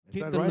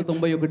కీర్తనలు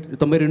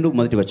 92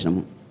 మొదటి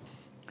వచనము.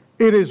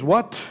 It is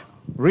what?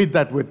 Read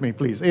that with me,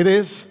 please. It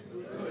is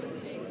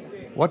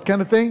what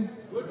kind of thing?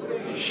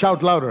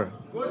 Shout louder.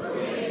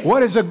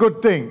 What is a good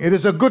thing? It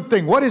is a good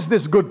thing. What is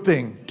this good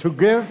thing? To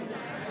give?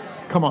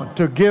 Come on,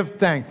 to give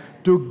thanks.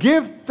 To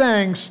give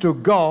thanks to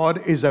God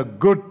is a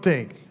good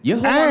thing.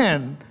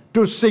 And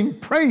to sing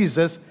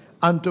praises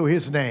unto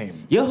his name.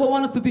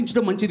 యెహోవాను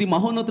స్తుతించడం మంచిది,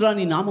 మహోన్నతుడా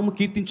నీ నామము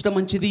కీర్తించడం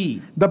మంచిది.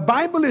 The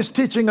Bible is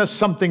teaching us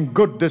something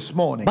good this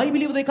morning.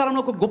 Bible ఈ ఉదయ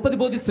కాలంలో ఒక గొప్పది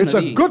బోధిస్తున్నది.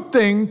 It's a good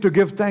thing to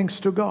give thanks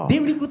to God.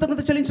 దేవునికి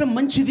కృతజ్ఞత చెల్లించడం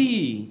మంచిది.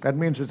 That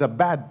means it's a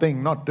bad thing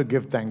not to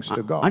give thanks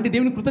to God. అంటే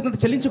దేవునికి కృతజ్ఞత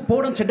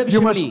చెల్లించకపోవడం చెడ్డ You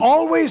విషయమని. must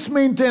always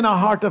maintain a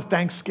heart of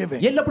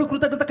thanksgiving. ఎల్లప్పుడూ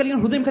కృతజ్ఞత కలిగిన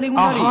హృదయం కలిగి A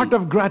ఉండాలి. heart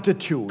of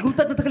gratitude.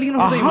 కృతజ్ఞత కలిగిన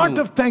A హృదయం. heart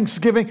of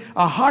thanksgiving,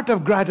 a heart of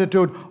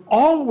gratitude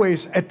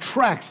always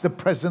attracts the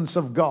presence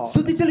of God.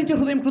 స్తుతి చెల్లించే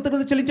హృదయం,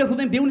 కృతజ్ఞత చెల్లించే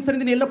హృదయం దేవుని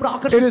సన్నిధిని ఎల్లప్పుడూ It is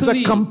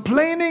ఆకర్షిస్తుంది. a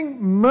complaining,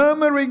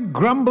 murmuring,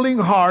 grumbling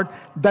heart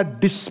that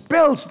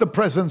dispels the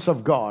presence of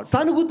God.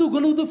 సనుగుతూ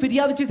గొనుగుతూ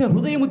ఫిర్యాదు చేసే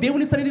హృదయం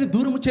దేవుని సన్నిధిని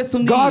దూరము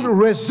చేస్తుంది. God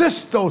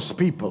resists those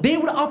people.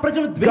 దేవుడు ఆ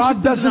ప్రజలను God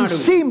doesn't ద్వేషిస్తున్నాడు.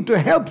 seem to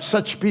help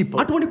such people.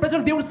 అటువంటి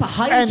ప్రజలు దేవుడు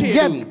సహాయం And చేయడు.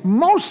 yet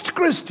most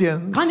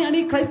Christians, కానీ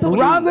అనేక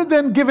క్రైస్తవులు rather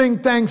than giving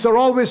thanks, are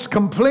always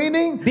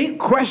complaining,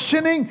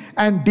 questioning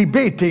and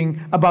debating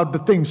about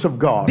the things of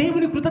God.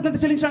 దేవుని కృతజ్ఞత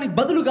చెల్లించడానికి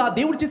బదులుగా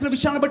దేవుడు చేసిన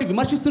విషయాలను బట్టి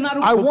విమర్శిస్తున్నారు,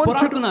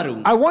 పోరాడుతున్నారు.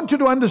 I want you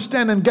to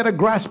understand and get a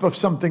grasp of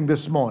something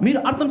this morning. మీరు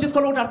అర్థం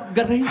చేసుకోవాలి,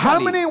 గ్రహించాలి. How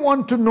many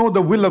want to know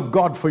the will of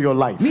God for your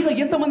life? మీరు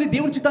ఎంతమంది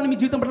దేవుని చిత్తాన్ని మీ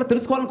జీవితం పట్ల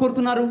తెలుసుకోవాలని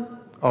కోరుతున్నారు?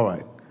 All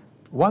right.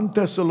 1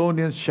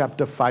 Thessalonians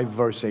chapter 5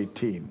 verse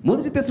 18.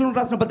 మొదటి తెస్సలోనికీయులకు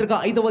రాసిన పత్రిక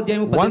 5వ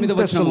అధ్యాయం 1 18వ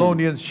వచనం.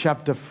 Thessalonians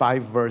chapter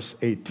 5 verse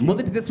 18.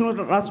 మొదటి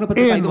తెస్సలోనికీయులకు రాసిన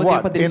పత్రిక 5వ In అధ్యాయం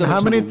what? 18వ In how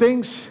వచనం. many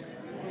things?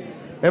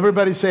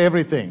 Everybody say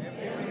everything.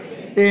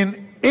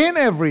 In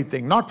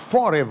everything, not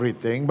for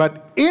everything, but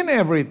in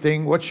everything,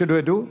 what should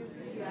we do?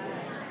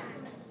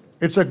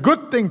 It's a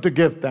good thing to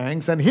give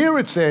thanks. And here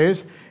it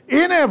says,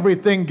 in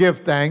everything give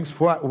thanks.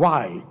 For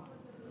why?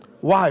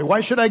 Why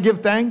should I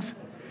give thanks?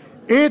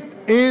 It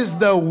is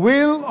the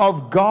will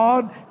of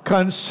God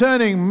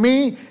concerning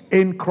me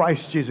in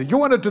Christ Jesus. You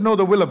wanted to know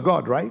the will of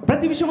God, right?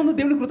 ప్రతి విషయమందు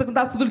దేవునికి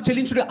కృతజ్ఞతాస్తుతులు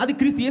చెల్లించుడు, అది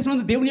క్రీస్తు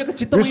యేసునందు దేవుని యొక్క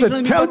చిత్తము. You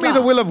said, tell me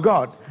the will of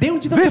God.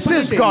 This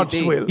is God's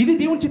will. ఇది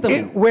దేవుని చిత్తము.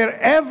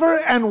 Wherever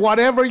and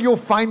whatever you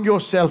find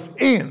yourself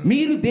in,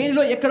 మీరు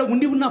దేనిలో ఎక్కడ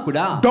ఉండి ఉన్నా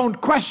కూడా don't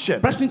question,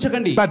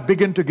 ప్రశ్నించకండి, but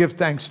begin to give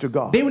thanks to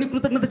God. దేవుని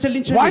కృతజ్ఞత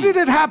చెల్లించండి. Why did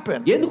it happen?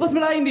 ఎందుకోసం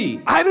ఇలా అయింది?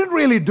 I didn't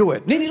really do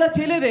it. నేను ఇలా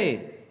చేయలేదే.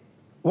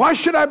 Why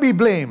should I be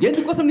blamed?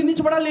 ఎందుకోసం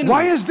నిందించబడాలి నేను?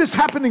 Why is this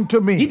happening to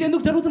me? ఇది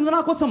ఎందుకు జరుగుతుంది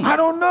నా కోసం? I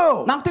don't know.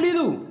 నాకు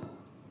తెలియదు.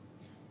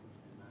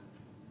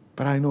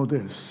 But I know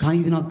this. కానీ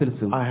ఇది నాకు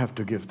తెలుసు. I have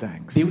to give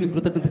thanks. దేవుని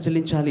కృతజ్ఞత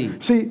చెల్లించాలి.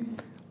 See,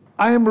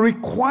 I am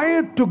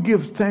required to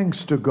give thanks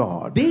to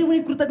God. దేవుని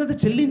కృతజ్ఞత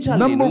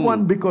చెల్లించాలి. Number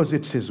one, because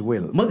it's His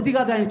will.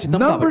 మొదటిగా అది ఆయన చిత్తం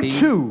Number కాబట్టి.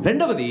 two,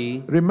 రెండవది,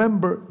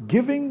 remember,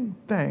 giving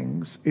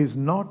thanks is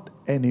not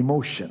an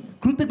emotion.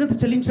 కృతజ్ఞత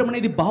చెల్లించడం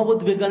అనేది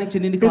భావోద్వేగానికి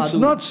చెందింది It's కాదు.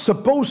 not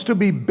supposed to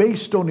be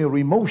based on your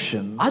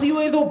emotions. అది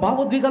ఏదో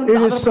భావోద్వేగాల It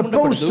మీద is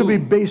supposed to be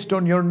based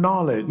on your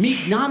knowledge. మీ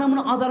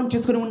జ్ఞానమును ఆధారం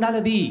చేసుకొని ఉండాలి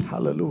అది.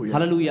 Hallelujah.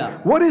 Hallelujah.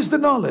 What is the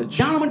knowledge?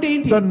 జ్ఞానం అంటే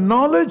ఏంటి? The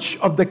knowledge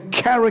of the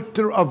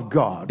character of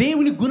God.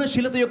 దేవుని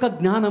గుణశీలత యొక్క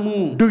జ్ఞానము.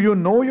 Do you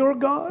know your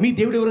God? మీ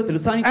దేవుడు ఎవరో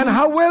తెలుసా నీకు? And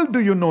how well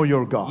do you know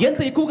your God?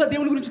 ఎంత ఎక్కువగా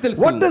దేవుని గురించి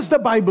తెలుసు? What does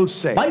the Bible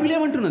say? Bible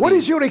ఏమంటున్నది? What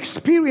is your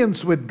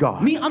experience with God?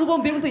 మీ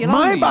అనుభవం దేవునితో ఎలా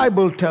My ఉంది?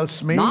 Bible tells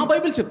me నా బైబిల్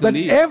that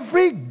చెప్తుంది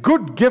every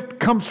good gift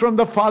comes from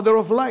the Father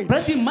of lights.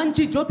 ప్రతి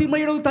మంచి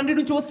జ్యోతిర్మయుడు తండ్రి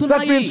నుంచి That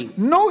వస్తున్నాయి. means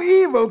no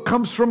evil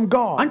comes from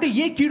God. అంటే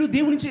ఏ కీడు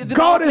దేవుని నుంచి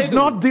God is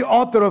not the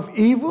author of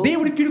evil.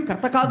 దేవుడి కీడు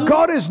కర్త కాదు.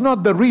 God is not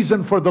the reason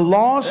for the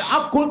loss.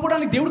 ఆ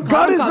కోల్పోవడానికి దేవుడు God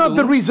కారణం is కాదు. not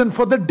the reason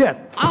for the death.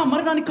 ఆ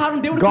మరణానికి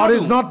కారణం దేవుడు God కాదు.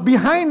 is not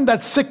behind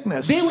that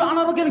sickness. దేవుడు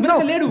అనారోగ్యానికి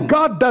వెనుక లేడు. No,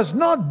 God does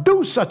not do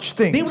such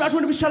things. దేవుడు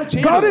అటువంటి విషయాలు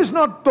చేయడు. God is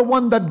not the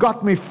one that got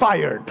me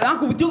fired.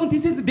 నాకు ఉద్యోగం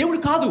తీసేసి దేవుడు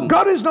కాదు.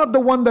 God is not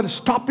the one that is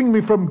stopping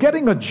me from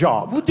getting a job.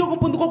 ఉద్యోగం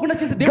పొందుకోకుండా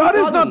చేసే దేవుడు God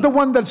కాదు. is not the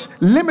one that's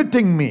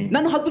limiting me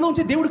నన్ను హద్దులో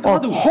ఉంచే దేవుడు or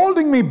కాదు.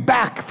 holding me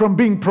back from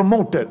being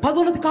promoted.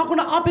 పదోన్నతి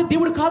కాకుండా ఆపే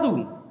దేవుడు కాదు.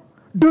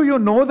 Do you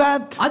know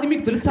that? అది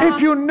మీకు తెలుసా? If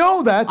you know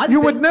that, you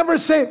would never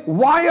say,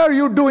 why are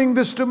you doing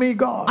this to me,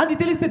 God? అది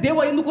తెలిస్తే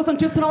దేవా ఎందుకోసం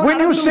చేస్తున్నావు?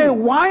 When you say,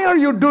 why are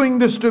you doing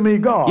this to me,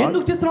 God?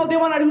 ఎందుకు చేస్తున్నావు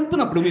దేవా అని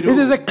అడుగుతున్నప్పుడు మీరు,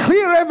 it is a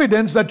clear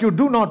evidence that you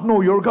do not know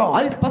your God.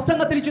 అది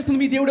స్పష్టంగా తెలియజేస్తుంది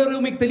మీ దేవుడు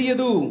ఎవరో మీకు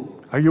తెలియదు.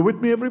 Are you with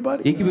me,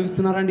 everybody?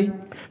 ఏకీభవిస్తున్నారండి?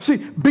 See,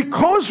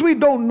 because we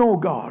don't know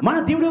God, మన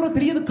దేవుడు ఎవరో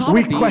తెలియదు we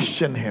కాబట్టి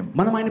question Him.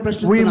 మనం ఆయన We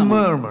ప్రశ్నిస్తున్నాము.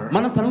 murmur.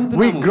 మనం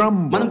సనుగుతున్నాము. We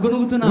grumble. మనం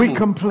గొనుగుతున్నాము. We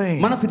complain.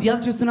 మనం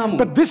ఫిర్యాదు చేస్తున్నాము.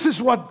 But this is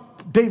what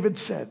David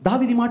said.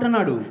 దావీదు మాట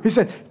అన్నాడు. He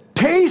said,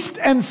 taste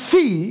and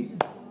see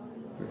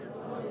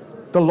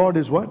the Lord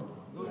is what?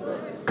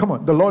 Come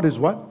on, the Lord is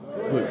what?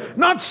 Good.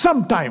 Not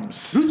sometimes.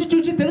 రుచి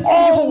చూచి తెలుసుకొని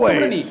యెహోవా Always.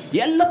 ఉత్తముడని.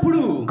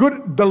 ఎల్లప్పుడూ. Good.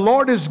 The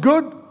Lord is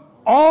good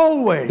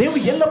always.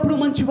 దేవుడు ఎల్లప్పుడూ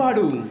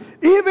మంచివాడు.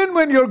 Even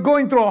when you're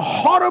going through a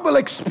horrible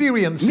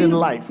experience in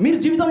life. మీరు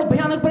జీవితంలో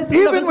భయానక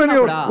పరిస్థితుల్లో Even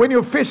when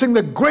you're facing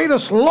the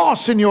greatest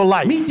loss in your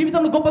life. మీ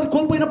జీవితంలో గొప్పది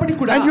కోల్పోయినప్పటికీ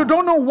కూడా. And you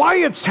don't know why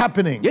it's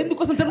happening.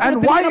 ఎందుకోసం జరుగుతుందో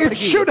and why it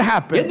should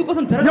happen.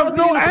 ఎందుకోసం You జరగాలో have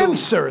no తెలియనప్పుడు.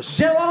 answers.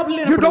 జవాబులు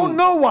లేనప్పుడు. You don't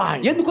know why.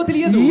 ఎందుకో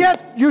తెలియదు. Yet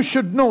you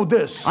should know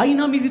this.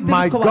 అయినా మీరు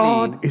My తెలుసుకోవాలి.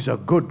 God is a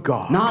good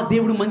God. నా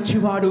దేవుడు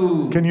మంచివాడు.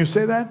 Can you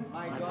say that?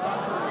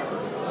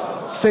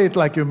 Say it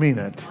like you mean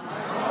it.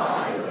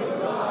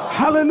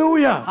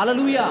 Hallelujah.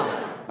 Hallelujah.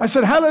 I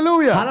said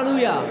hallelujah.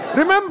 Hallelujah.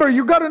 Remember,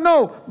 you got to know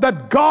that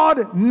God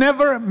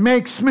never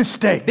makes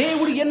mistakes.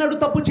 దేవుడు ఎన్నడూ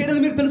తప్పు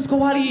చేయడని మీరు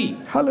తెలుసుకోవాలి.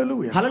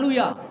 Hallelujah.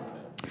 Hallelujah.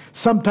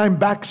 Sometime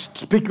back,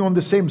 speaking on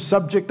the same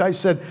subject, I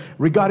said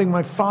regarding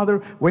my father,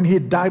 when he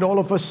died all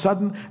of a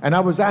sudden, and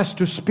I was asked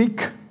to speak.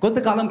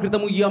 కొంతకాలం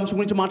క్రితం ఈ అంశం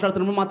గురించి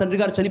మాట్లాడుతున్నప్పుడు మా తండ్రి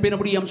గారు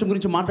చనిపోయినప్పుడు ఈ అంశం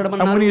గురించి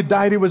మాట్లాడమన్నారు. And when he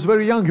died, he was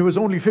very young. He was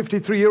only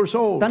 53 years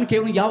old. తను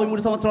కేవలం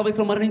 53 సంవత్సరాల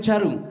వయసులో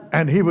మరణించారు.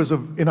 And he was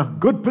in a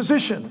good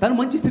position. తను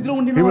మంచి స్థితిలో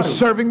He ఉండినవారు. was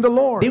serving the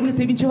Lord. దేవుని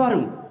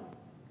సేవించేవారు.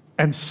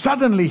 And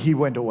suddenly he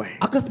went away.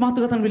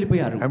 అకస్మాత్తుగా తను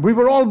వెళ్ళిపోయారు. And we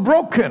were all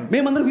broken.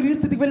 మేమందరం విరిగిన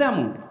స్థితికి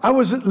వెళ్ళాము. I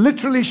was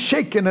literally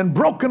shaken and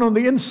broken on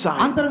the inside.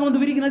 అంతరంగంలో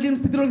విరిగిన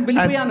స్థితిలోకి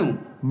వెళ్ళిపోయాను.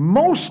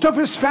 Most of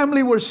his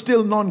family were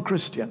still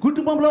non-Christian.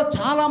 కుటుంబంలో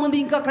చాలా మంది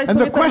ఇంకా And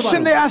క్రైస్తవులు. the question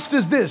they asked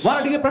is this: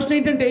 వారు అడిగే ప్రశ్న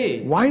ఏంటంటే,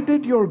 why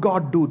did your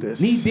God do this?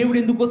 నీ దేవుడు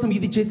ఎందుకోసం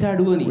ఇది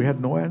చేశాడు అని. We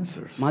had no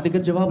answers. మా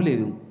దగ్గర జవాబు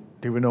లేదు.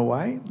 Do we know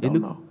why?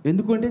 No.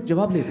 ఎందుకు అంటే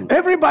జవాబు లేదు.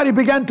 Everybody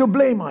began to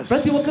blame us.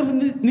 ప్రతి ఒక్కరు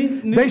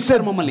They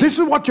said, this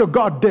is what your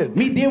God did.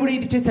 మీ దేవుడు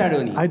ఇది చేశాడు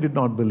అని. I did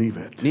not believe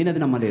it. నేను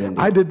అది నమ్మలేదండి.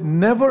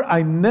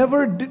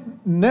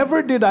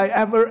 Never did I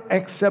ever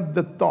accept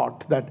the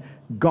thought that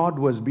God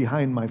was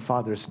behind my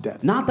father's death.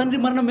 నా తండ్రి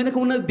మరణం వెనుక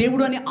ఉన్న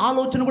దేవుడు అనే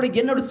ఆలోచన కూడా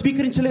ఎన్నడూ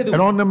స్వీకరించలేదు.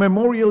 And on the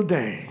memorial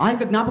day, ఆ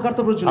యొక్క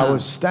జ్ఞాపకార్థ రోజున I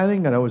was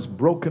standing and I was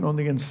broken on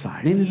the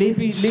inside. నేను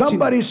లేచి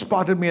Somebody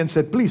spotted me and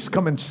said, please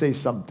come and say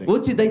something.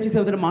 వచ్చి దయచేసి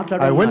ఏదైనా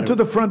మాట్లాడు. I went to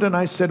the front and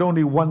I said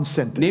only one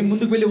sentence. నేను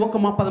ముందుకు వెళ్ళి ఒక్క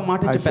మాట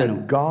I చెప్పాను.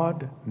 said, God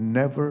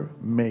never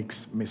makes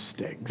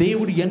mistakes.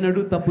 దేవుడు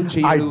ఎన్నడూ తప్పు I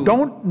చేయడు.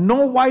 don't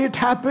know why it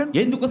happened.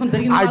 ఎందుకోసం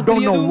జరిగిందో I నాకు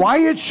don't తెలియదు. know why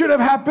it should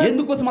have happened.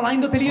 ఎందుకోసం అలా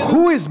అయిందో తెలియదు.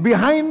 Who is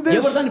behind this?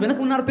 ఎవరు దాని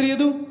వెనుక ఉన్నారో తెలియదు.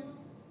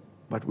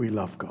 But we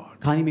love God.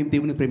 కానీ మేము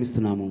దేవుని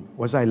ప్రేమిస్తున్నాము.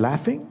 Was I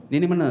laughing?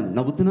 నేనేమన్నా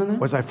నవ్వుతున్నానా?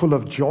 Was I full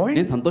of joy?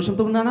 నేను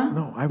సంతోషంతో ఉన్నానా?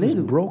 No, I was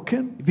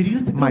broken. విరిగిన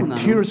స్థితిలో My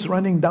ఉన్నాను. tears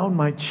running down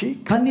my cheek.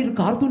 కన్నీరు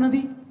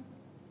కారుతున్నది.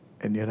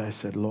 And yet I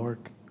said, Lord,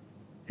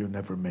 you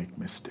never make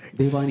mistakes.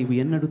 దేవా నీవు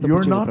ఎన్నడూ తప్పు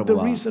You're చేయవు not the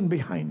ప్రభువా. reason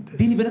behind this.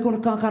 దీని వెనుక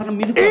ఉన్న కారణం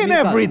మీరు In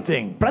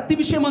everything. ప్రతి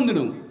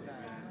విషయమందును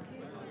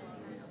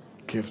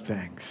Give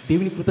thanks.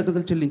 దేవుని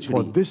కృతజ్ఞతలు For చెల్లించుడి.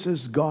 this is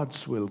God's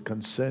will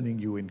concerning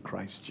you in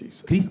Christ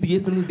Jesus. క్రీస్తు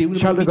యేసునందు దేవుని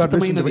Child of God, listen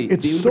to చిత్తమైనది. me.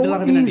 It's దేవుని so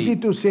బిడ్డలారా వినండి. easy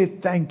to say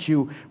thank you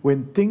when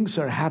things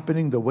are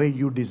happening the way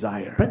you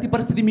desire. ప్రతి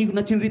పరిస్థితి మీకు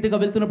నచ్చిన రీతిగా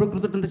వెళ్తున్నప్పుడు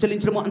కృతజ్ఞత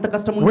చెల్లించడం అంత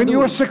కష్టం When ఉండదు.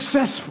 you are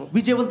successful,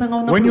 విజయవంతంగా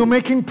when ఉన్నప్పుడు you're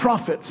making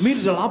profits,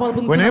 మీరు లాభాలు when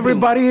పొందుతున్నప్పుడు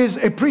everybody is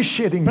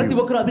appreciating ప్రతి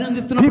you, ఒక్కరు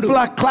అభినందిస్తున్నప్పుడు people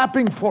are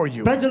clapping for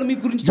you, ప్రజలు మీ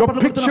గురించి your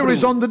చప్పట్లు picture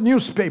is కొడుతున్నప్పుడు on the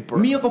newspaper,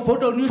 మీ యొక్క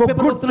photo news for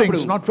paper good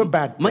వస్తున్నప్పుడు things, not for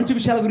bad things. మంచి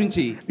విషయాల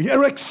గురించి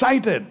You're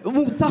excited.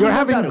 ఉత్సాహంగా You're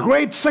having ఉంటారు.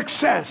 great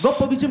success.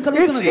 గొప్ప విజయం It's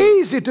కలుగుతున్నది.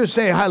 easy to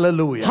say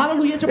hallelujah.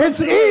 Hallelujah It's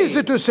చెప్పాల్సిందే.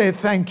 easy to say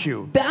thank you.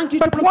 Thank you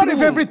But చెప్పడం what if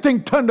సులువు. everything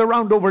turned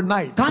around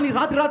overnight? కానీ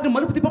రాత్రి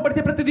మలుపు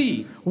తిప్పబడితే ప్రతిదీ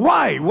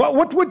Why?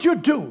 What would you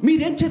do?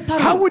 మీరేం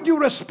చేస్తారు? How would you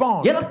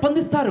respond? ఎలా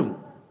స్పందిస్తారు?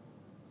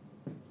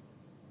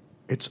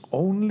 It's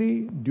only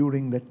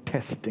during the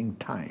testing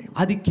time.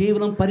 అది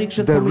కేవలం పరీక్ష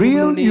The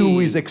real సమయంలోనే you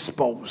is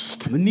exposed.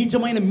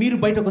 నిజమైన మీరు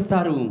బయటకు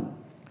వస్తారు.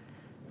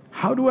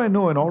 How do I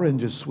know an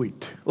orange is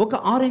sweet? ఒక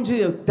ఆరెంజ్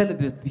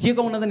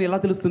తీయగా ఉన్నదని ఎలా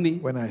తెలుస్తుంది?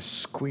 When I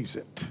squeeze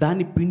it.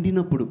 దాన్ని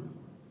పిండినప్పుడు.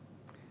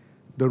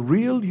 The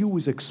real you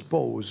is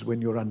exposed when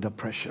you're under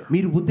pressure.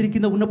 మీరు ఒత్తిడి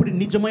కింద ఉన్నప్పుడు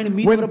నిజమైన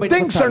మీరు When బయటకు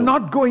things are వస్తారు.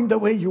 not going the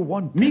way you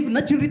want. మీకు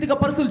నచ్చిన రీతిగా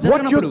పరిస్థితులు What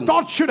జరగనప్పుడు you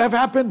thought should have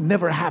happened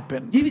never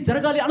happened. ఇది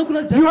జరగాలి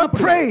అనుకున్నది You have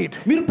జరగనప్పుడు prayed.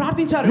 మీరు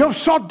ప్రార్థించారు. You have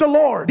sought the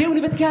Lord.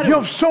 దేవుని వెతికారు. You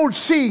have sowed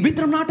seed.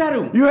 విత్తనం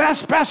నాటారు. You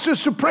asked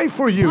pastors to pray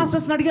for you.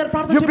 Pastors అడిగారు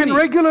ప్రార్థన You've been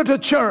చేయమని. regular to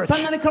church.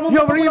 సంఘానికి క్రమంగా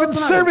You are పోయి even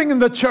వస్తున్నారు. serving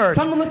in the church.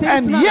 సంఘంలో And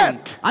సేవిస్తున్నారు.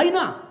 yet,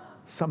 అయినా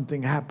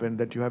something happened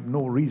that you have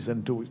no reason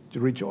to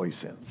rejoice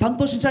in.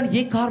 సంతోషించడానికి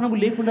ఏ కారణము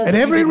లేకుండా And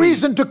every జరిగింది.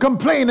 reason to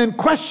complain and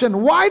question,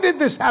 why did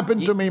this happen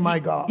to me, my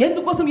God?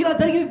 ఎందుకోసం ఇలా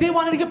జరిగింది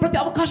దేవా అని అడిగే ప్రతి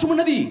అవకాశం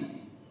ఉన్నది.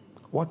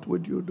 What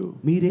would you do?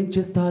 మీరేం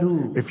చేస్తారు?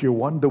 If you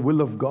want the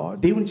will of God,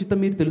 దేవుని చిత్తం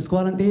మీరు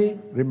తెలుసుకోవాలంటే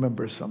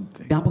remember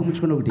something. జ్ఞాపకం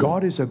ఉంచుకోండి ఒకటి.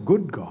 God is a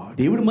good God.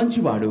 దేవుడు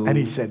మంచివాడు. And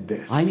he said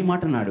this. ఆయన ఈ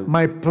మాట అన్నాడు.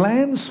 My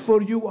plans for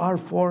you are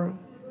for...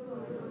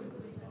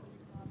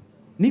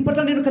 నీ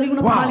పట్ల నేను కలిగి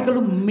ఉన్న Wow.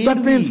 ప్రణాళికలు That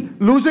మేలువి. means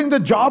losing the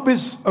job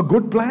is a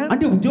good plan?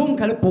 అంటే ఉద్యోగం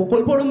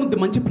కోల్పోవడం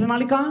మంచి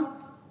ప్రణాళిక.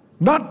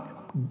 Not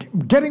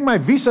getting my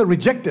visa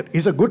rejected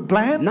is a good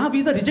plan? నా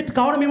వీసా రిజెక్ట్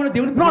కావడం ఏమైనా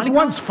దేవుని Not ప్రణాళిక?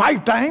 once, 5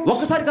 times.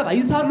 ఒకసారి కాదు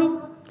 5 సార్లు.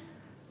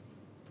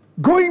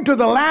 going to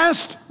the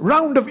last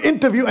round of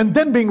interview and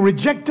then being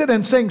rejected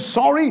and saying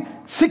sorry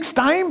 6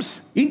 times?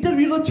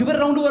 ఇంటర్వ్యూలో చివరి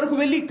రౌండ్ వరకు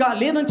వెళ్ళి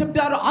లేదని చెప్తే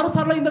 6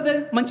 సార్లు అయిందే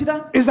మంచిదా?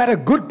 Is that a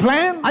good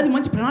plan? అది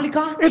మంచి ప్రణాళిక?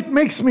 It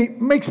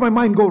makes my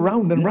mind go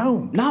round and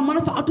round. నా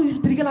మనసు అటు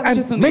ఇటు తిరిగేలాగా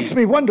చేస్తుంది. And makes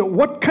me wonder,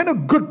 what kind of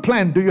good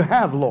plan do you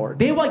have, Lord?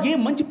 దేవా ఏ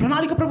మంచి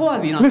ప్రణాళిక ప్రభువా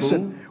అది నాకు?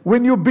 Listen,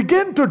 when you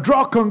begin to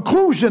draw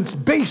conclusions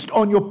based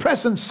on your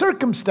present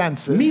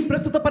circumstances, మీ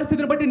ప్రస్తుత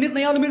పరిస్థితిని బట్టి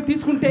నిర్ణయాలు మీరు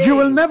తీసుకుంటే you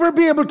will never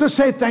be able to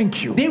say thank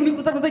you. దేవునికి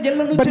కృతజ్ఞత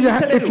ఎల్లనూ But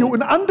చెల్లించలేరు. if you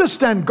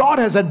understand God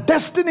has a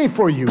destiny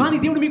for you, కానీ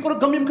దేవుడు మీకు ఒక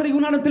గమ్యం కలిగి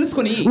ఉన్నాడని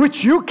తెలుసుకొని, which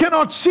you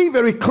cannot see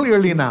very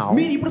clearly now,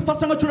 మీరు ఇప్పుడు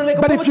స్పష్టంగా but if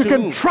చూడలేకపోవచ్చు, you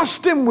can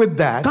trust Him with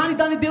that, కానీ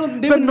దాని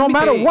then no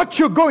matter what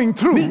you're going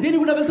through, మీరు దేని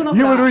గుండా వెళ్తున్నా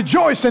you will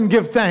rejoice and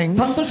give thanks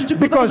సంతోషించి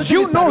because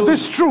you know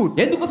this truth.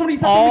 ఎందుకోసం ఈ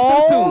సత్యం మీకు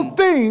తెలుసు? All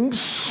things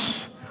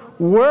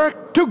work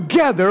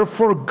together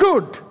for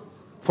good.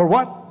 For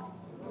what?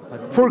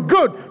 For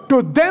good to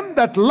them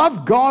that love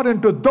God and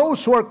to those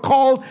who are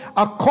called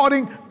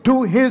according to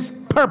His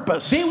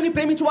purpose. దేవుని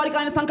ప్రేమించు వారికి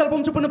ఆయన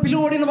సంకల్పం చొప్పున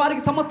పిలువబడిన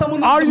వారికి సమస్తము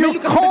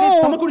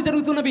సమకూడి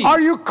జరుగుతున్నవి.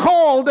 Are you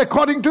called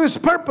according to His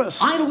purpose?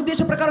 ఆయన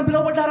ఉద్దేశ ప్రకారం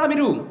పిలువబడ్డారా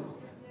మీరు?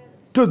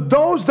 To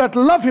those that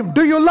love Him.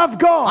 Do you love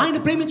God? ఆయన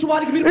ప్రేమించు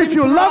వారికి మీరు If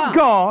you love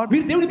God,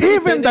 మీరు దేవుని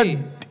ప్రేమిస్తే even that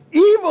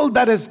evil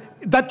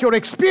that you're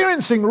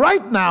experiencing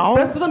right now,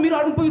 ప్రస్తుతం మీరు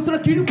అనుభవిస్తున్న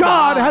కీడు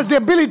God has the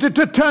ability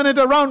to turn it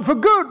around for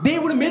good.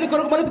 దేవుడు మేలు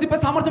కొరకు మలుపు తిప్పే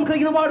సామర్థ్యం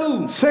కలిగిన వాడు.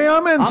 Say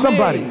amen,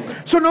 somebody.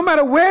 So no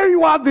matter where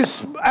you are this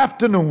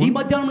afternoon, ఈ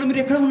మధ్యాహ్నం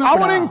మీరు ఎక్కడ ఉన్నా I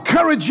want to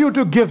encourage you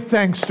to give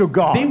thanks to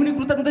God. దేవునికి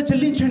కృతజ్ఞత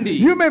చెల్లించండి.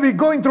 You may be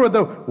going through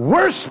the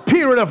worst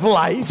period of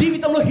life.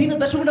 జీవితంలో హీన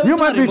దశ గుండా You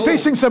might be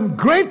facing some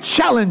great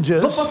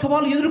challenges. గొప్ప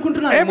సవాలు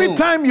ఎదుర్కొంటున్నారు. Every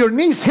time your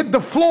knees hit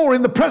the floor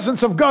in the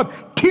presence of God,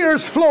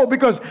 tears flow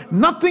because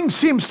nothing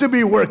seems to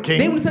be working.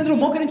 దేవుని సన్నిధిలో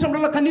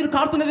మోకరించడం కన్నీరు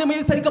కారుతున్నదేమో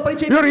సరిగ్గా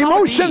పరిచయం. Your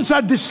emotions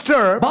are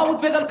disturbed.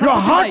 Your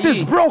heart is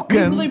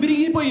broken. హృదయం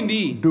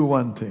విరిగిపోయింది. Do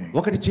one thing.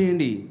 ఒకటి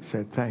చేయండి.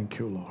 Say thank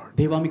you, Lord.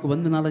 దేవా మీకు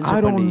వందనాలని చెప్పండి.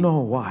 I don't know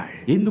why.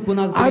 ఎందుకు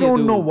నాకు I తెలియదు.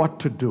 don't know what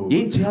to do.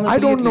 ఏం చేయాలో I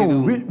don't know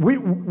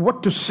తెలియట్లేదు. what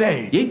to say.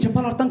 ఏం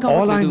చెప్పాలో అర్థం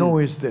కావట్లేదు. All I know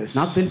is this.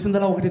 నాకు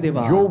తెలిసిందలా ఒకటి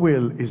దేవా. Your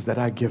will is that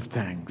I give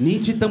thanks. నీ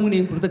చిత్తము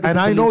నేను కృతజ్ఞత And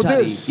I know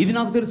చెల్లించాలి. this. ఇది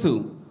నాకు తెలుసు.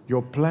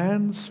 Your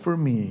plans for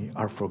me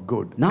are for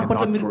good and not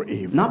for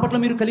evil. నా పట్ల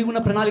మీరు కలిగి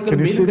ఉన్న ప్రణాళికలు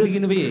మేలు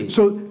కలిగినవే.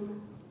 So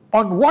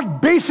on what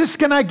basis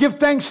can I give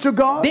thanks to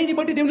God? దేని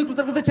బట్టి దేవునికి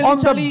కృతజ్ఞత On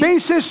చెల్లించాలి? the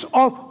basis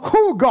of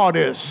who God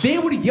is.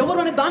 దేవుడు ఎవరు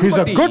అనే దాన్ని He's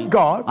a బట్టి. good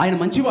God. ఆయన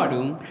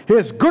మంచివాడు. He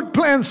has good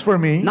plans for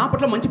me. నా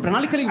పట్ల మంచి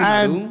ప్రణాళిక కలిగి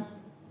ఉన్నాడు.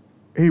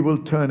 He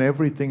will turn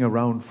everything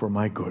around for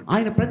my good.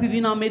 ఆయన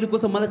ప్రతిదీ నా మేలు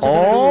కోసం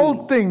మలచగలడు. All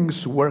things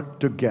work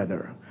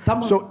together.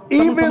 So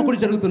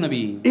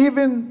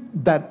even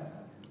that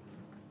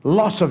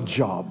loss of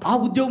job ఆ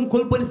ఉద్యోగం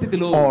కోల్పోయిన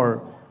స్థితిలో or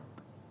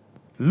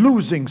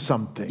losing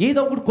something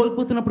ఏదో ఒకటి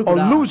కోల్పోతున్నప్పుడు or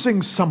కూడా losing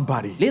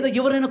somebody లేదా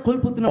ఎవరైనా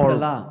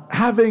కోల్పోతున్నప్పుడల్లా or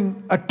having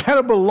a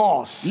terrible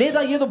loss,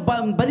 లేదా ఏదో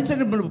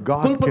భరించలేని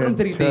God కోల్పోవడం can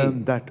జరిగితే turn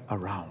that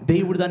around.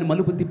 దేవుడు దాన్ని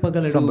మలుపు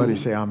తిప్పగలడు. Somebody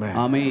say amen.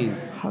 Amen.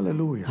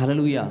 Hallelujah.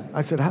 Hallelujah.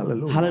 I said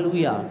hallelujah.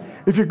 Hallelujah.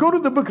 If you go to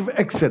the book of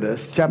Exodus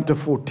chapter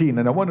 14,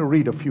 and I want to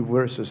read a few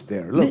verses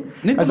there. Look,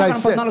 as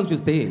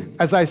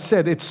I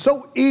said, it's so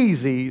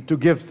easy to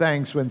give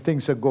thanks when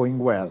things are going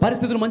well.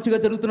 పరిస్థితులు మంచిగా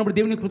జరుగుతున్నప్పుడు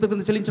దేవునికి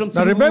కృతజ్ఞత చెల్లించడం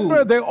Now remember,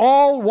 they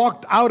all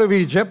walked out of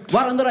Egypt.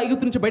 వారందరూ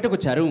ఐగుప్తు నుంచి బయటకు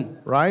వచ్చారు.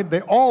 Right?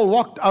 They all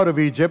walked out of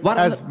Egypt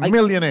as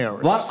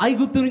millionaires. వారు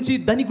ఐగుప్తు నుంచి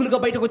ధనికులుగా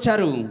బయటకు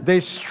వచ్చారు. They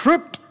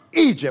stripped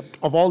Egypt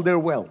of all their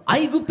wealth.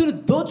 ఐగుప్తును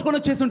దోచుకొని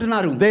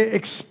వచ్చేస్తుంటున్నారు. They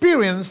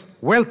experienced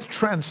wealth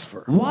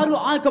transfer. వారు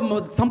ఆ యొక్క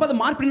సంపద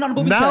మార్పిడిని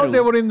అనుభవించారు. Now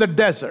they were in the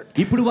desert.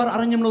 ఇప్పుడు వారు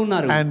అరణ్యంలో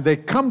ఉన్నారు. And they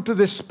come to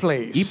this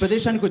place. ఈ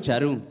ప్రదేశానికి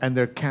వచ్చారు. And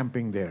they're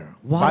camping there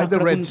by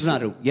the Red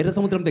Sea. ఎర్ర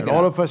సముద్రం దగ్గర. And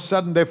all of a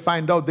sudden they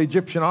find out the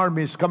Egyptian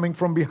army is coming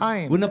from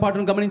behind. ఉన్న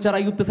పాటను గమనించారు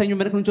ఐగుప్తు సైన్యం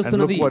వెనక నుంచి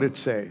వస్తున్నది. And look what it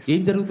says.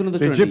 ఏం జరుగుతుందో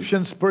చూడండి. The చూడండి.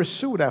 Egyptians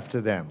pursued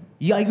after them.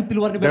 ఈ ఐగుప్తులు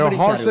వారిని వెంబడించారు.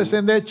 Their వెంబడించారు. horses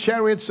and their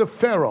chariots of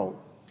Pharaoh.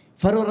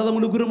 ఫరో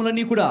రథములు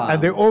గుర్రములన్నీ కూడా. And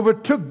they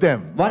overtook them.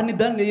 వారిని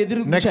దాన్ని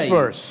ఎదురుకొచ్చాయి. Next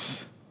verse.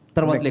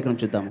 తర్వాత లేఖనం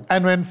చూద్దాం.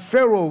 And when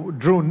Pharaoh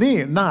drew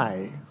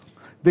nigh,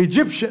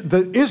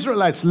 the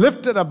Israelites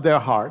lifted up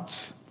their hearts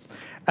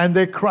and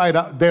they cried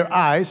out their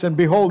eyes, and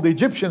behold, the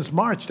Egyptians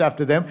marched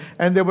after them,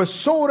 and they were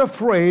so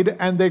afraid,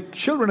 and the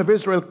children of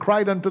Israel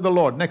cried unto the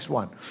Lord. Next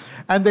one.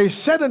 And they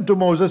said unto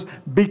Moses,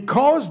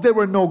 because there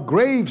were no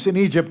graves in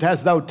Egypt,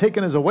 hast thou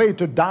taken us away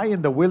to die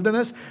in the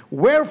wilderness?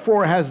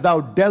 Wherefore hast thou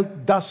dealt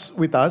thus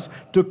with us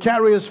to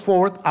carry us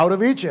forth out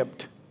of Egypt?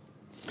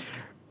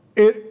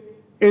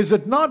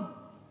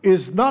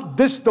 Is not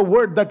this the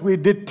word that we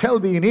did tell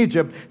thee in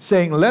Egypt,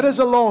 saying, let us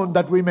alone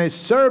that we may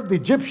serve the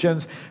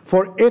Egyptians,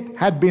 for it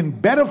had been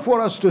better for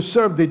us to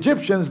serve the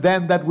Egyptians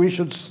than that we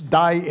should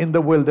die in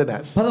the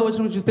wilderness. 10వ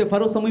వచనం చూస్తే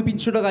ఫరో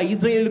సమీపించుటగా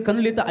ఇశ్రాయేలు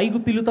కన్నులెత్తి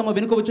ఐగుప్తీయులు తమ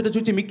వెనుక వచ్చుట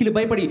చూచి మిక్కిలి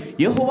భయపడి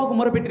యెహోవాకు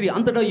మొరపెట్టిరి.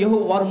 అంతటా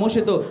యెహోవా వారు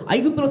మోషేతో,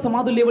 ఐగుప్తులో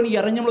సమాధులు లేవని ఈ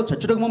అరణ్యంలో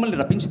చచ్చుటకు మమ్మల్ని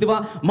రప్పించితివా?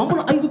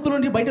 మమ్మల్ని ఐగుప్తుల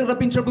నుండి బయటకు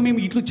రప్పించినప్పుడు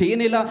మేము ఇట్లు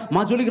చేయనేలా?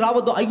 మా జోలికి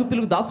రావద్దు,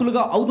 ఐగుప్తులకు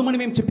దాసులుగా అవుదుమని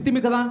మేము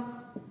చెప్పితిమి కదా.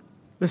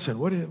 Listen,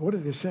 what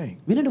are they saying?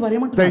 వినండి వారు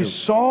ఏమంటున్నారు? They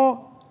saw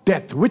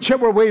death.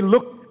 Whichever way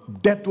looked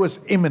death was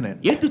imminent.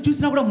 ఎటు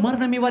చూసినా కూడా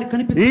మరణమే వారికి Either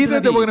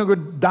కనిపిస్తున్నది. they were going to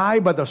die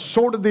by the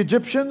sword of the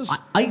Egyptians,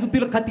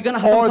 ఐగుప్తీయుల కత్తిగాన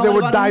or they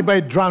would హతమవలెను, die by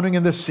drowning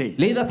in the sea.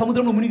 లేదా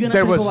సముద్రంలో మునిగిన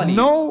There was చనిపోవాలి.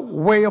 no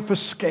way of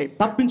escape.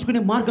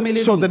 తప్పించుకునే మార్గమే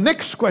లేదు. So the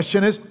next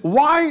question is,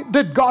 why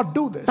did God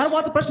do this?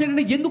 తర్వాత ప్రశ్న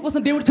ఏంటంటే ఎందుకోసం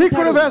దేవుడు He could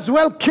చేశాడు? have as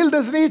well killed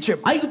us in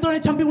Egypt.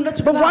 ఐగుప్తులోనే చంపి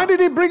ఉండొచ్చు But కదా. why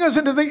did he bring us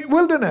into the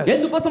wilderness?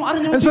 ఎందుకోసం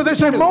అరణ్యంలో And so they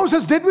say, తీసుకొచ్చాడు?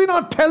 Moses, did we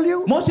not tell you?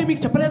 మోషే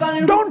మీకు చెప్పలేదా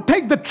నేను? Don't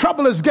take the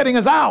trouble as getting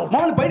us out.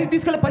 మమ్మల్ని బయటికి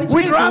తీసుకెళ్ళి పని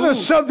We'd rather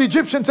చేయొద్దు. serve the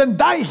Egyptians and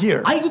die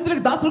here.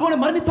 ఐగుప్తులకు దాసులుగా ఉండి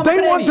మరణిస్తాం They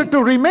అక్కడే అని. wanted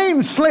to remain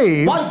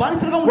slaves వాళ్ళు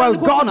బానిసలుగా while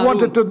God ఉండాలనుకుంటున్నారు.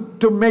 wanted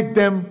to make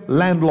them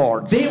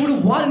landlords. దేవుడు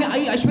వారిని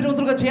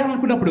ఐశ్వర్యవంతులుగా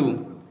చేయాలనుకున్నప్పుడు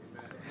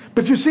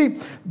But you see,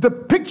 the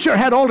picture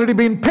had already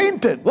been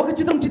painted. ఒక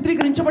చిత్రం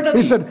చిత్రీకరించబడ్డది.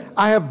 He said,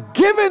 I have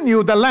given you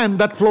the land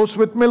that flows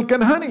with milk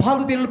and honey.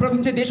 పాలు తేనెలు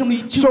ప్రవహించే దేశమును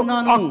ఇచ్చి So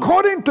ఉన్నాను.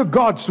 according to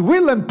God's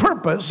will and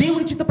purpose,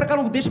 దేవుని చిత్త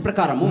ప్రకారం ఉద్దేశ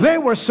ప్రకారము they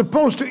were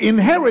supposed to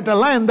inherit a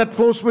land that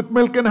flows with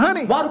milk and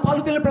honey. వారు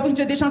పాలు తేనెలు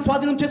ప్రవహించే దేశాన్ని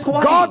స్వాధీనం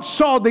చేసుకోవాలి. God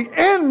saw the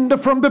end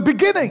from the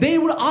beginning,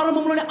 దేవుడు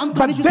ఆరంభంలోనే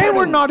అంతాన్ని but they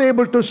were చూశాడు. not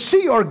able to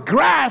see or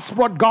grasp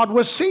what God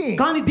was seeing.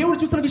 కానీ దేవుడు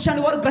చూస్తున్న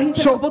విషయాన్ని వారు So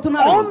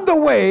గ్రహించలేకపోతున్నారు. on the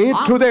way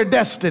to their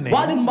destiny,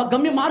 వారి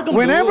గమ్య మార్గంలో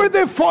whenever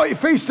they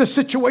faced a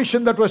situation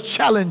that was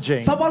challenging,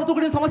 సవాలుతో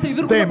కూడిన సమస్య they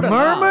ఎదుర్కొన్నప్పుడు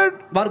murmured,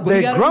 వారు they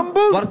గొనిగారు,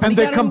 grumbled, వారు and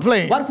they సణిగారు,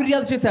 complained. వారు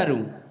ఫిర్యాదు చేశారు.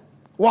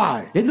 Why?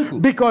 ఎందుకు?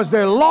 Because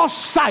they lost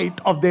sight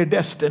of their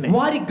destiny.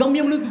 వారి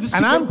గమ్యం నుండి దృష్టి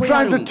And I'm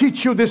trying కోల్పోయారు. to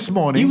teach you this ఈ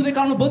morning,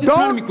 ఉదయకాలంలో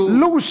బోధిస్తున్నాను మీకు. don't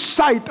lose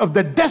sight of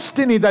the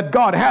destiny that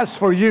God has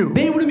for you,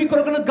 దేవుడు మీ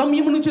కొరకున్న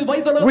గమ్యం నుంచి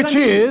వైదొలగకండి. which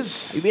is,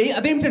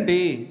 అదేమిటంటే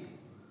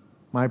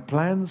my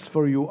plans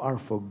for you are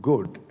for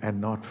good and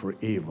not for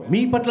evil.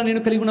 మీ పట్ల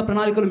నేను కలిగి ఉన్న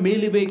ప్రణాళికలు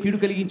మేలువే కీడు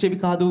కలిగించేవి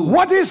కాదు.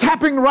 What is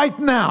happening right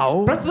now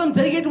ప్రస్తుతం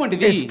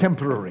జరిగేటువంటిది is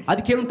temporary.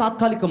 అది కేవలం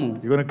తాత్కాలికము.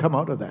 You're going to come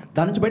out of that.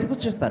 దాని నుంచి బయటకు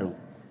వచ్చేస్తారు.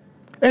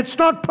 It's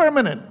not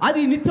permanent.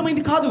 అది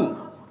నిత్యమైంది కాదు.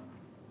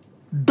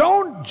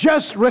 Don't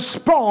just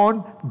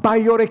respond by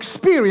your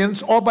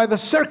experience or by the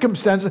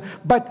circumstances,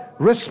 but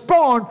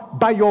respond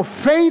by your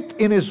faith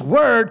in His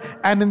Word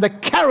and in the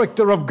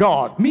character of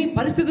God. మీ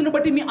పరిస్థితిని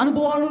బట్టి మీ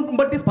అనుభవాలను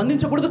బట్టి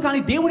స్పందించకూడదు, కానీ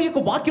దేవుని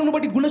యొక్క వాక్యమును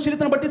బట్టి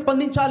గుణశీలతను బట్టి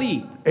స్పందించాలి.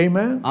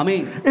 Amen.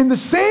 Amen. In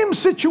the same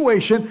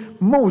situation,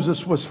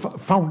 Moses was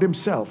found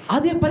himself.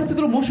 అదే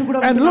పరిస్థితిలో మోషే కూడా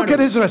And look ఉంటున్నాడు.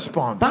 at his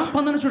response. తన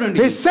స్పందన చూడండి.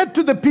 He said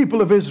to the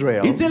people of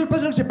Israel, ఇశ్రాయేలు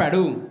ప్రజలకు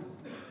చెప్పాడు.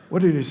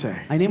 what did he say?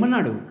 ఆయన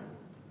ఏమన్నాడు?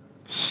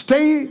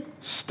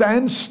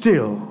 Stand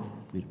still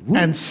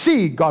and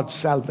see God's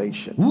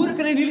salvation.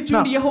 ఊరికనే నిలిచి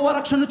ఉండి యెహోవా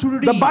రక్షణను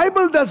చూడుడి. The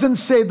Bible doesn't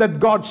say that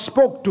God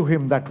spoke to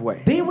him that way.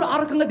 దేవుడు ఆ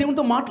రకంగా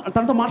దేవునితో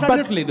తనతో But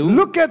మాట్లాడట్లేదు.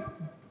 look at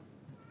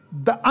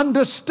the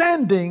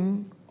understanding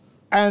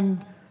and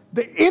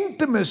the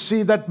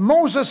intimacy that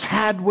Moses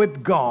had with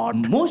God.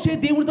 మోషే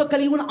దేవునితో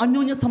కలిగి ఉన్న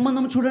అన్యోన్య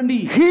సంబంధం చూడండి.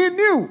 He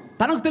knew,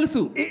 తనకు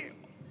తెలుసు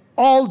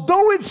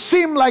although it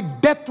seemed like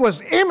death was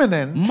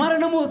imminent,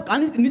 మరణము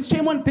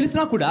నిశ్చయం అని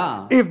తెలిసినా కూడా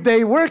if they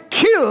were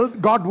killed,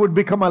 God would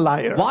become a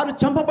liar. వారు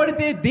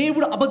చంపబడితే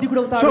దేవుడు అబద్ధికుడు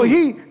అవుతాడు. So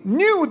he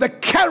knew the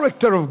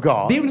character of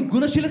God, దేవుని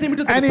గుణశీలత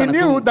ఏమిటో and he తెలుసు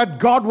knew తనకు. that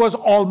God was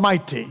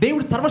almighty.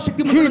 దేవుడు He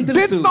సర్వశక్తిమంతుడని did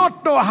తెలుసు. not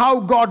know how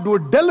God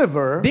would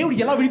deliver, దేవుడు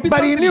ఎలా but he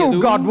విడిపిస్తాడో knew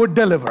తెలియదు. God would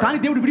deliver. కానీ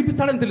దేవుడు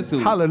విడిపిస్తాడని తెలుసు.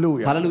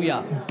 Hallelujah. Hallelujah.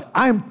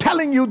 I am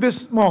telling you this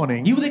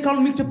morning, ఈ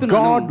ఉదయకాలం మీకు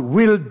చెప్తున్నాను. God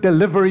will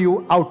deliver you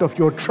out of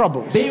your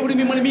troubles. దేవుడు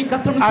మిమ్మల్ని మీ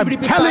కష్టం నుంచి I'm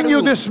విడిపిస్తాడు. telling you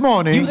this ఈ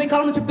morning,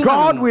 ఉదయకాలం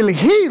చెప్తున్నాను. God will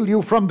heal you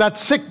from that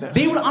sickness.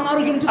 దేవుడు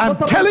అనారోగ్యం నుంచి I'm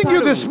స్వస్థపరుస్తాడు. telling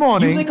you this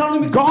morning, ఈ ఉదయకాలం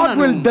మీకు God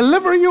చెప్తున్నాను. will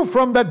deliver you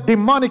from that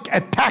demonic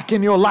attack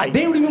in your life.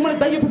 దేవుడు మిమ్మల్ని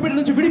దయ్యపు పీడ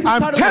నుంచి I'm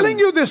విడిపిస్తాడు. telling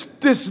you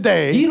this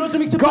day, ఈ రోజు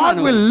మీకు God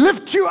చెప్తున్నాను. will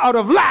lift you out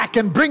of lack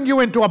and bring you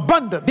into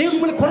abundance. దేవుడు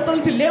మిమ్మల్ని కొరత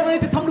నుంచి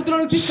లేవనైతే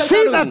సమృద్ధిలోకి See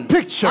తీసుకెళ్తాడు. that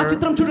picture, ఆ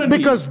చిత్రం చూడండి.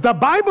 because the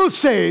Bible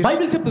says,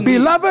 Bible చెప్తుంది.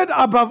 beloved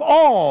above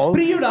all,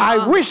 ప్రియుడా,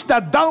 I wish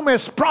that thou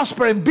mayest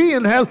prosper and be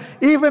in health,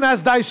 even as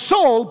thy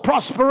soul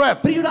prospereth.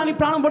 ప్రియుడా నీ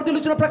ప్రాణం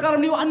వర్ధిల్లుచున్న ప్రకారం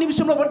నీవు అన్ని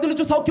విషయంలో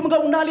వర్ధిల్లుచు సౌఖ్యముగా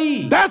ఉండాలి.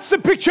 That's the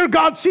picture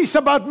God sees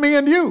about me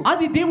and you.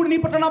 అది దేవుడు నీ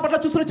పట్ల నా పట్ల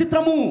చూస్తున్న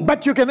చిత్రము. But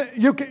you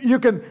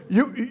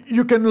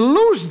can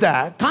lose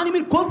that కానీ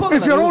మీరు if you're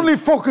కోల్పోగలరు only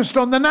focused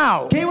on the now.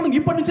 కేవలం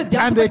ఇప్పటి నుంచే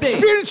ధ్యాస And the పెడితే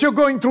experience you're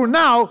going through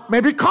now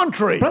may be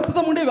contrary.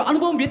 ప్రస్తుతం ఉండే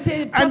అనుభవం And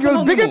వ్యత్యాసంగా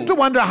you'll begin to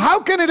ఉందేమో. wonder, how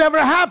can it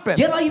ever happen?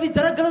 ఎలా ఇది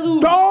జరగగలదు?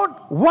 Don't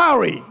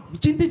worry.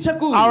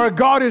 చింతించకు. Our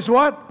God is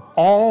what?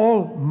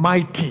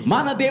 Almighty.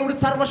 మన దేవుడు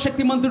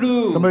సర్వశక్తిమంతుడు.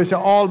 Somebody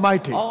say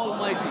Almighty.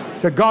 Almighty.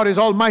 Say God is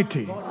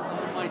Almighty.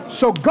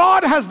 So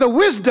God has the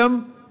wisdom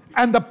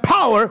and the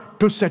power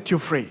to set you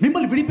free.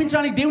 మిమ్మల్ని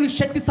విడిపించడానికి దేవునికి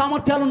శక్తి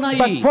సామర్థ్యాలు ఉన్నాయి.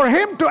 But for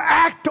him to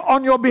act on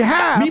your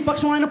behalf, మీ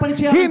పక్షమైన పని he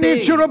చేయాలంటే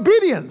needs your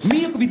obedience. మీ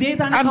యొక్క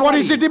విధేయత ఆయనకు And what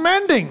కావాలి. is he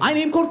demanding? ఆయన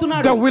ఏం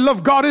కోరుతున్నాడు? The will of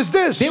God is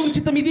this, దేవుని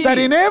చిత్తం ఇది.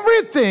 that in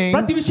everything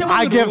ప్రతి I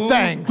విషయమందు give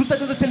thanks,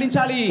 కృతజ్ఞత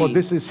చెల్లించాలి. for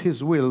this is his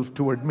will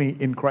toward me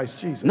in Christ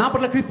Jesus. నా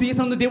పట్ల క్రీస్తు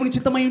యేసునందు దేవుని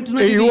చిత్తమై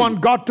ఉంటున్నది. You want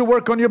God to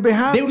work on your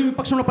behalf? దేవుడు మీ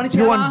పక్షంలో పని You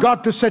చేయాలా? want God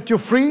to set you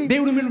free?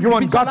 దేవుడు మిమ్మల్ని You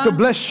want God to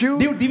విడిపించాలా? bless you?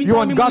 దేవుడు You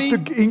దీవించాలా want God to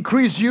మిమ్మల్ని?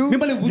 increase you?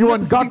 మిమ్మల్ని You ఉన్నత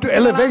want God to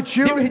స్థితికి elevate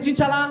తీసుకెళ్లాలా? దేవుడు you?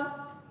 హెచ్చించాలా?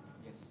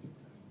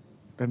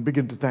 Then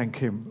begin to thank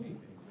him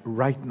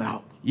right now.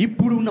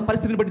 ఇప్పుడు ఉన్న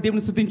పరిస్థితిని బట్టి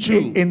దేవుని స్తుతించు.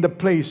 In the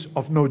place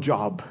of no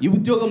job. ఈ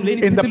ఉద్యోగం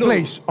లేని In the స్థితిలో,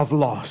 place of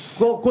loss.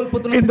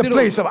 కోల్పోతున్న In the స్థితిలో,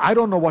 place of I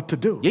don't know what to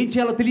do. ఏం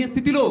చేయాలో తెలియని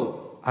స్థితిలో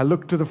I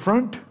look to the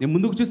front. నేను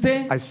ముందుకు చూస్తే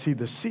I see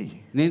the sea.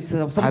 నేను I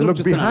సముద్రం look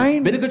చూస్తున్నాను.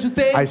 behind. వెనుక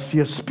చూస్తే I see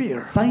a spear.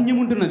 సైన్యం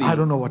ఉంటున్నది. I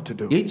don't know what to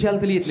do. ఏం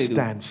చేయాలో తెలియట్లేదు.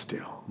 Stand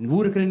still.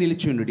 ఊరికనే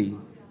నిలిచియుండుడి.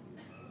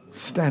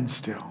 Stand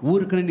still.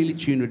 ఊరికనే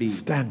నిలిచియుండుడి.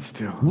 Stand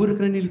still.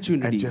 ఊరికనే And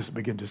నిలిచియుండుడి. just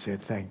begin to say,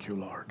 thank you,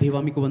 Lord. దేవా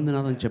మీకు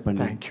వందనాలు అని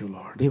చెప్పండి. Thank you,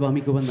 Lord. దేవా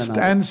మీకు వందనాలు.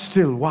 Stand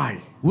still. Why?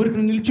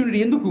 ఊరికనే నిలిచియుండుడి.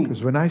 ఎందుకు?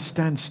 Because when I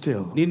stand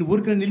still, నేను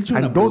ఊరికనే I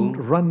నిలిచియున్నప్పుడు don't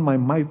run my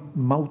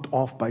mouth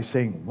off by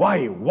saying, why?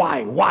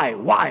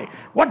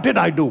 What did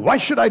I do? Why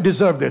should I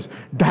deserve this?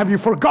 Have you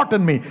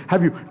forgotten me?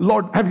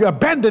 Lord, have you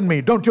abandoned me?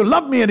 Don't you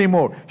love me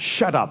anymore?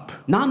 Shut up.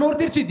 నా నోరు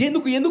తెరిచి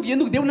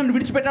ఎందుకు దేవుడు నన్ను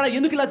విడిచిపెట్టాడా,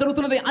 ఎందుకు ఇలా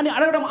జరుగుతున్నది అని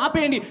అడగడం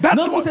ఆపేయండి.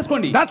 నోరు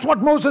మూసేసుకోండి. That's what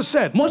Moses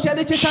said. మోషే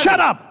అదే చేశాడు.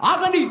 Shut up.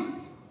 ఆగండి.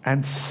 And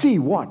see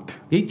what?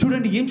 ఏం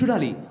చూడండి, ఏం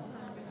చూడాలి?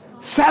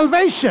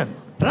 Salvation.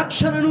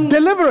 రక్షణను,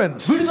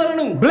 Deliverance,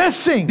 విడుదలను,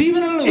 blessing,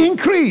 దీవెనలను,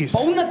 increase,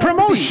 ఉన్నత స్థితి,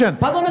 promotion,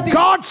 పదోన్నతి.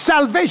 God's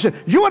salvation.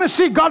 You want to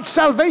see God's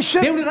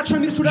salvation? దేవుని రక్షణ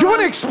మీరు You చూడాలి.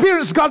 want to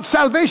experience God's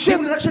salvation?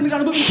 దేవుని రక్షణ మీరు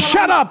అనుభవించాలి.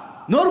 Shut up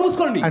నోరు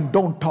మూసుకోండి. and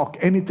don't talk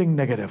anything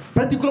negative.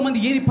 ప్రతికూలమంది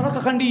ఏది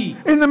పలకకండి.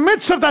 In the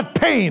midst of that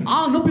pain, ఆ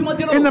నొప్పి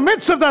మధ్యలో, in the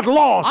midst of that ఆ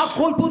loss,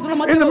 కోల్పోతున్న in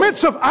the మధ్యలో,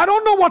 midst of I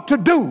don't know what to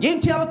do, ఏం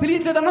చేయాలో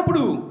తెలియట్లేదు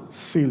అన్నప్పుడు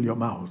seal your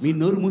mouth. మీ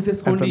నోరు And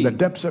మూసేసుకోండి. from the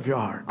depths of your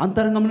heart,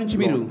 అంతరంగం నుంచి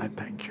మీరు, Lord, I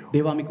thank you.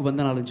 దేవా మీకు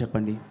వందనాలు అని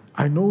చెప్పండి.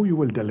 I know you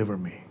will deliver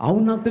me.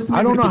 అవును నాకు తెలుసు I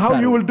మీరు don't know how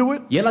విడిపిస్తారు. you will do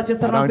it, ఎలా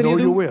చేస్తారో but నాకు I know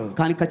తెలియదు, you will.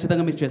 కానీ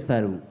ఖచ్చితంగా మీరు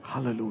చేస్తారు.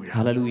 Hallelujah.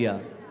 Hallelujah.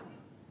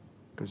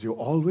 Because you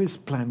always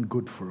plan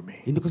good for me.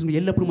 ఎందుకోసం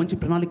ఎల్లప్పుడూ మంచి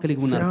ప్రణాళిక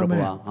కలిగి ఉన్నారు Say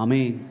ప్రభువా.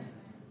 ఆమేన్.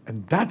 And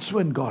that's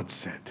when God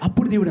said,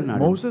 అప్పుడు దేవుడు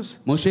అన్నాడు, Moses,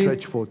 Moshe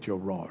stretch forth your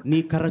rod. నీ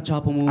కర్ర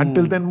చాపము.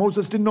 Until then,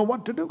 Moses didn't know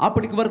what to do.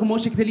 అప్పటికి వరకు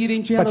మోషేకి తెలియదు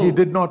ఏం But చేయాలో. he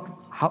did not,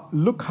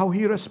 look how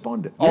he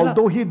responded. ఎలా?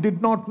 Although he did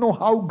not know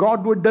how God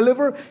would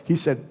deliver, he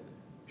said,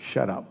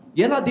 shut up.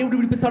 ఎలా దేవుడు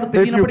విడిపిస్తాడో If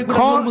తెలియనప్పటికీ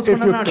కూడా నోరు if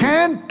మూసుకొని you అన్నాడు.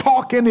 can't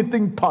talk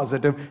anything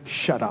positive,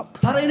 shut up.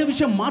 సరైన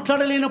విషయం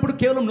మాట్లాడలేనప్పుడు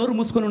కేవలం నోరు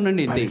మూసుకొని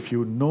ఉండండి But అంతే. if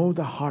you know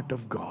the heart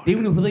of God,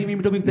 దేవుని హృదయం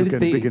ఏమిటో మీకు you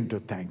తెలిస్తే can begin to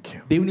thank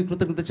him. దేవుని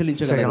కృతజ్ఞత Say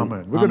చెల్లించగలరు.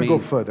 amen. We're going to go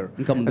further.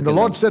 ఇంకా And ముందుకు the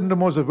Lord వెళ్దాం. said unto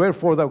Moses,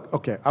 wherefore thou,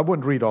 okay, I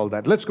won't read all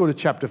that. Let's go to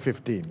chapter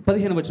 15.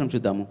 15వ వచనం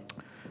చూద్దాము.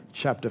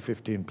 Chapter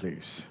 15,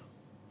 please.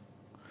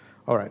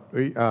 All right.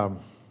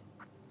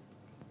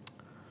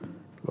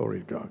 Glory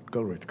to God.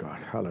 Glory to God.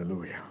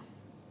 Hallelujah.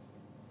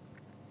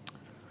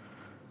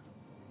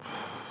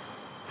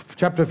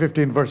 Chapter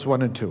 15, verse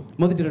 1 and 2.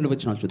 మొదటి రెండు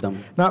వచనాలు చూద్దాము.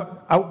 Now,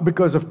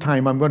 because of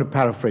time, I'm going to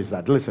paraphrase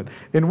that. Listen.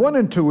 In 1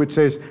 and 2, it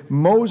says,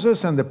 Moses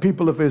and the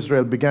people of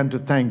Israel began to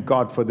thank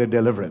God for their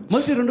deliverance.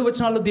 మొదటి రెండు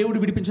వచనాల్లో దేవుడు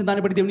విడిపించిన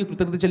దాన్ని బట్టి దేవునికి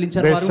కృతజ్ఞత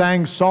చెల్లించారు They వారు.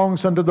 sang songs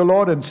unto the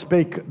Lord and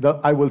spake,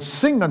 I will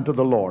sing unto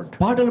the Lord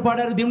పాటలు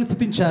పాడారు, దేవుని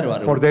స్తుతించారు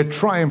వారు. for their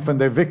triumph and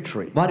their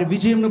victory. వారి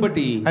విజయంను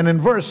బట్టి. And in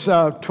verse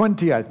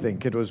 20, I think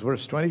it was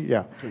verse 20,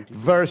 yeah. 20.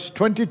 Verse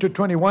 20 to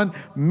 21,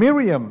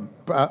 Miriam,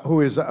 who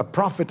is a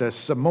prophetess,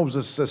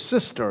 Moses'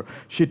 sister,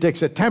 she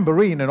takes a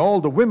tambourine and all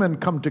the women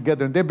come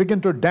together and they begin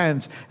to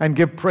dance and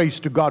give praise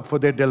to God for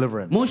their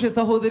deliverance. మోషే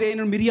సహోదరి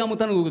అయిన మిరియాము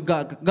తను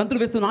గంతులు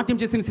వేస్తూ నాట్యం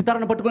చేసిన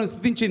సితారాను పట్టుకొని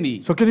స్తుతించింది.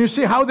 So can you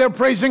see how they're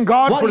praising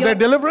God for their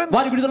deliverance?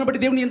 వారి విడుదలను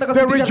బట్టి దేవుని ఎంతగా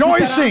They're స్తుతించారు చూసారా?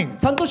 rejoicing.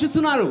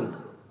 సంతోషిస్తున్నారు.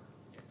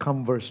 Come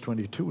verse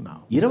 22 now.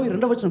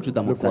 22వ వచనం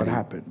చూద్దాం Look what ఒకసారి.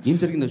 happens. ఏం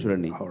జరిగిందో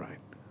చూడండి. All right.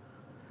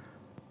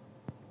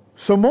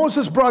 So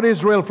Moses brought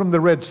Israel from the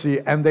Red Sea,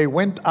 and they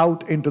went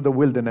out into the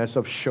wilderness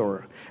of Shur.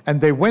 And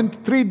they went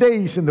 3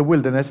 days in the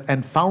wilderness and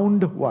found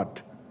what?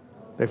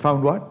 They found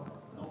what?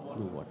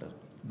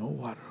 No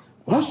water.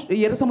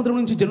 ఎర్ర సముద్రం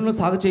నుంచి జనులను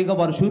సాగ చేయగా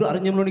వారు షూరు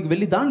అరణ్యంలోనికి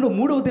వెళ్ళి దానిలో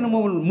 3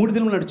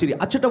 దినములు నడిచిరి.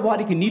 అచ్చట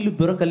వారికి నీళ్లు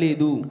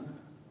దొరకలేదు.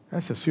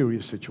 That's a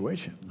serious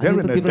situation. They're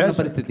in a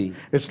desert.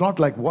 It's not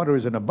like water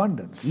is in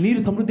abundance. They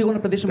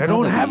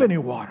don't have any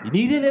water.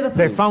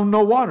 They found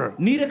no water.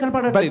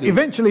 But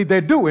eventually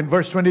they do. In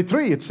verse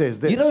 23 it says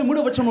this.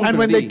 And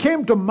when they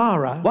came to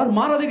Mara,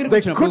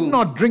 they could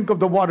not drink of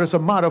the waters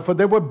of Mara, for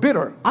they were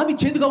bitter.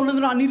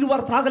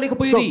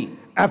 So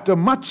after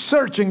much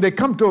searching, they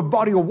come to a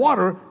body of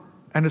water,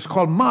 and it's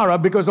called Mara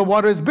because the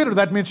water is bitter.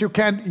 That means you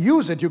can't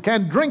use it, you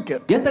can't drink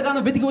it. Now,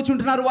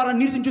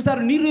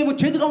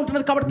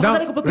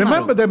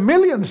 remember, there are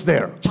millions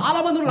there.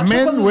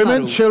 Men, women,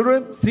 children,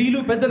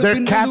 their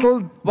cattle,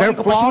 their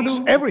flocks,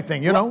 everything,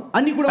 you know.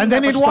 And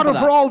they need water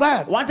for all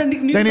that.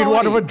 They need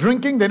water for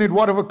drinking, they need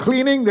water for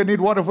cleaning, they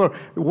need water for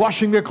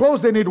washing their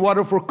clothes, they need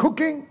water for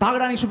cooking.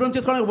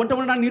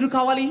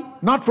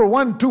 Not for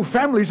 1-2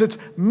 families, it's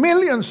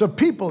millions of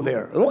people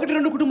there.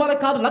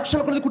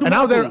 And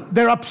now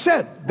they're upset.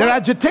 They're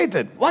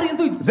agitated.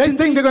 They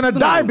think they're going to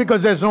die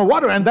because there's no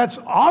water, and that's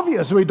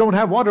obvious. We don't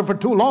have water for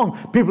too long.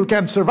 People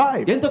can't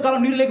survive. So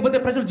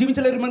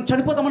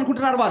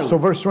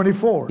verse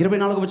 24.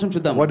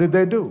 What did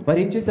they do?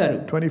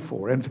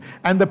 24.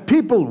 And the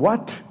people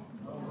what?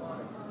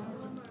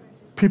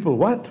 People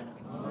what?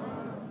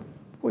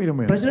 Wait a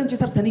minute.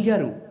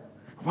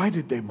 Why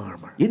did they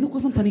murmur?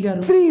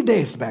 3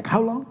 days back.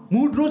 How long?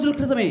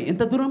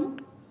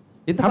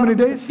 How many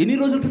days? ఎన్ని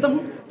రోజుల క్రితం?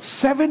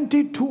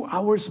 72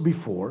 hours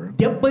before,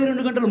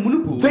 72 గంటల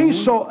మునుపు they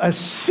saw a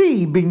sea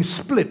being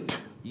split.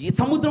 ఈ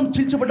సముద్రం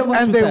చీల్చబడడం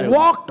And they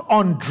walked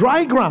on dry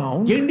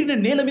ground. ఎండిన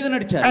నేల మీద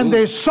నడిచారు. And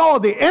they saw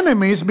the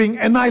enemies being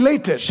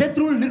annihilated.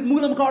 శత్రువులు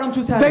నిర్మూలం కావడం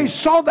చూశారు. They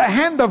saw the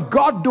hand of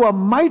God do a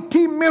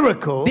mighty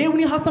miracle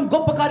దేవుని హస్తం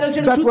గొప్ప కార్యాలు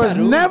చేయడం that was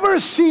చూశారు. never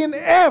seen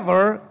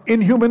ever in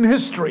human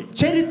history.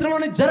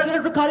 చరిత్రలోనే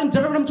జరగనటువంటి కార్యం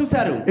జరగడం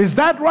చూశారు. Is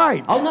that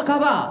right? అవునా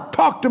కాదా?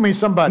 Talk to me,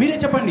 somebody. మీరే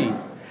చెప్పండి.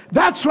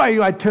 That's why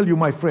I tell you,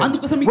 my friend,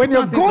 when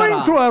you're going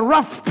through a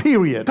rough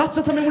period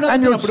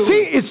and you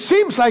see it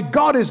seems like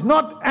God is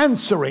not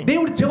answering,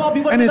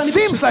 and it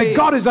seems like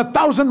God is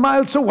 1,000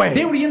 miles away,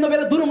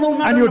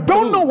 and you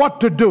don't know what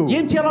to do,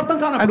 and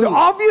the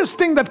obvious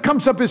thing that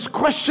comes up is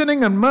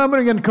questioning and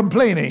murmuring and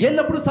complaining,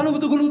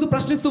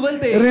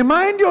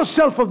 remind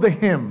yourself of the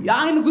hymn.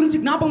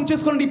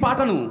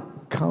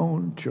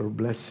 Count your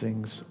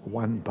blessings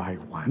one by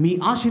one. If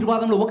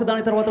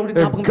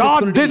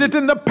God did it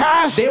in the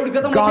past,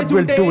 God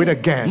will do it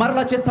again.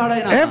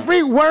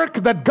 Every work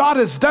that God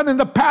has done in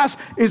the past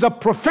is a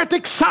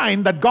prophetic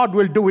sign that God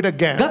will do it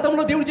again.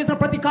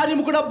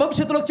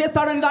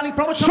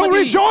 So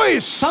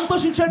rejoice,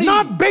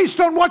 not based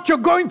on what you're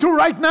going through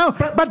right now,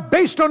 but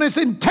based on His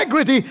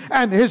integrity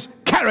and His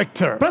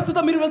character.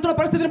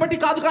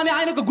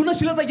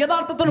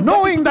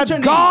 Knowing that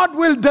God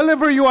will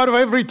deliver you out of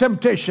every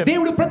temptation.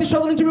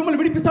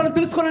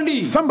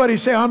 Somebody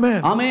say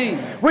amen.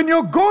 Amen. When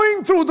you're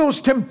going through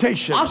those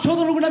temptations,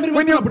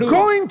 when you're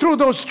going through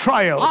those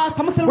trials,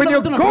 when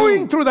you're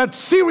going through that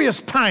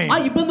serious time,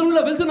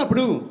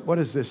 what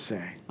does this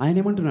say?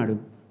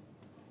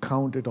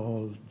 Count it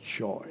all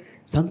joy.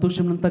 Now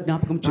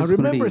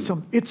remember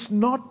something, it's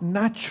not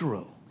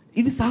natural.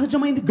 ఇది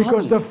సహజమైనది కాదు.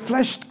 Because the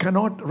flesh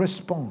cannot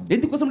respond.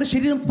 ఎందుకోసమంటే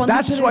శరీరం స్పందించలేదు.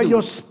 That's why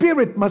your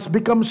spirit must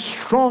become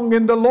strong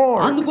in the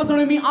Lord.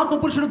 అందుకోసమే మీ ఆత్మ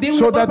పురుషుడు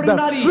దేవునిలో So that బలపడి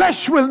ఉండాలి. the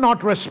flesh will not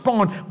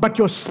respond, but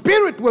your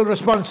spirit will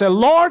respond and say,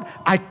 Lord,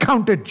 I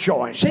counted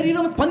joy.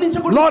 శరీరం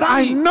స్పందించకూడదు. Lord,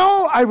 I know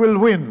I will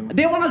win.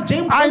 దేవా నాకు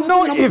జయం I కలుగుతుంది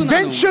know నమ్ముతున్నాను.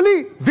 eventually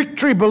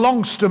victory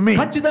belongs to me.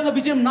 ఖచ్చితంగా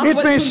విజయం నాకు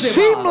It may వస్తుంది దేవా.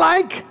 seem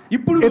like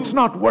ఇప్పుడు it's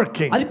not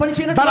working, అది పని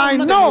చేయనట్లుగా but I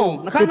ఉన్నదేమో.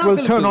 know కానీ it నాకు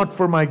will తెలుసు. turn out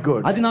for my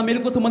good. అది నా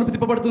మేలు కోసం మలుపు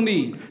తిప్పబడుతుంది.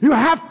 You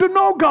have to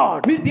know God.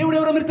 మీరు దేవుడు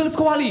ఎవరో మీరు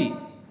తెలుసుకోవాలి.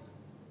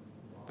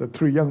 The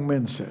three young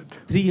men said,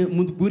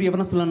 ముగ్గురు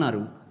యవనస్తులు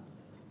అన్నారు,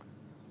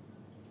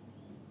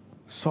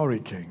 sorry,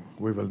 king,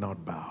 we will not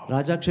bow.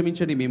 రాజా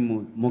క్షమించండి మేము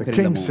The king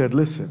మోకరిల్లము. said,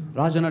 listen.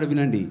 రాజు అన్నాడు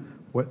వినండి.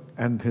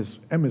 And his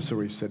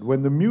emissary said, when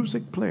the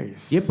music plays,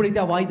 ఎప్పుడైతే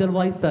ఆ వాయిదాలు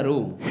వాయిస్తారో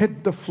hit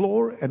the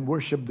floor and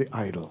worship the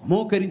idol.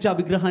 మోకరించి ఆ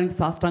విగ్రహానికి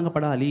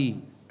సాష్టాంగపడాలి.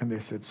 And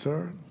they said, sir,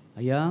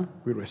 అయ్యా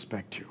we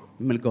respect you.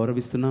 మిమ్మల్ని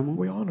గౌరవిస్తున్నాము.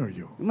 We honor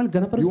you. మిమ్మల్ని You are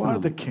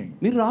గణపరుస్తున్నాము. the king.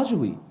 మీరు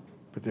రాజువి.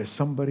 But there's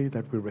somebody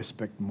that we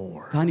respect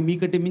more. కానీ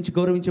మీకంటే మించి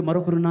గౌరవించే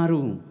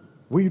మరొకరున్నారు.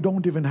 We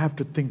don't even have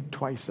to think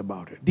twice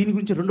about it. దీని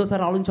గురించి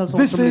రెండోసారి ఆలోచించాల్సిన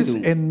This అవసరం is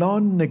లేదు. a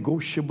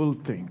non-negotiable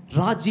thing.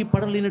 Raji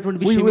పడలేనటువంటి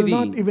We విషయం will ఇది.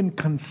 not even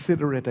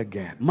consider it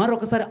again.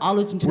 మరొకసారి We have made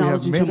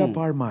ఆలోచించము. up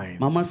our minds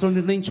మా మనసులో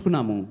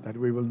నిర్ణయించుకున్నాము that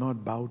we will not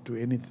bow to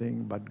anything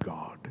but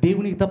God.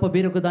 దేవునికి తప్ప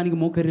వేరొక దానికి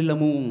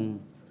మోకరిల్లము.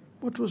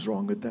 What was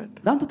wrong with that?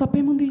 దాంతో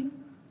తప్పేముంది?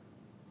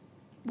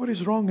 What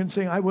is wrong in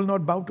saying I will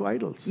not bow to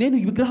idols? నేను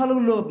ఈ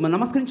విగ్రహాలలో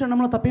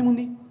నమస్కరించడంలో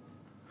తప్పేముంది?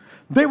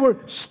 They were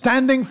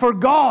standing for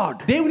God.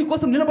 దేవుని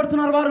కోసం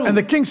నిలబడుతున్నారు వారు. And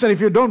the king said,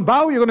 if you don't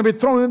bow, you're going to be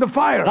thrown in the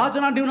fire.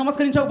 రాజునా నీవు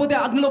నమస్కరించకపోతే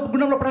అగ్నిలో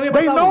గుండంలో They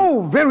ప్రవేశపెడతావు. know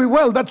very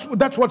well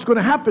that's what's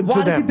going to happen to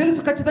వారికి them.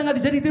 తెలుసు ఖచ్చితంగా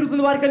అది జరిగి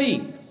తీరుతుంది వారికని.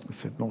 He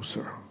said, no,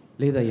 sir.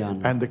 లేదయ్యా.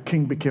 And the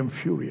king became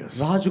furious.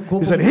 Raju He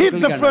కోపం said, heat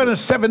the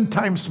furnace 7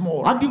 times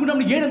more.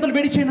 అగ్నిగుండంలో 7 అంతలు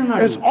వేడి చేయను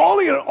అన్నాడు. It's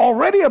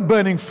already a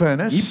burning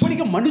furnace.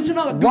 ఇప్పటికే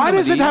మండుచున్న Why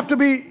does it have to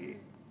be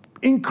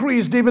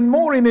increased even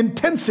more in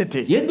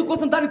intensity?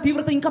 ఎందుకోసం దాని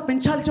తీవ్రత ఇంకా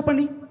పెంచాలి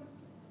చెప్పండి?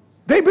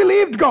 They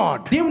believed God.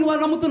 దేవుని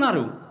వారు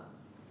నమ్ముతున్నారు.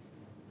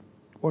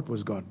 What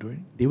was God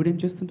doing? దేవుడు ఏం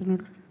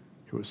చేస్తుంటున్నాడు?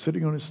 He was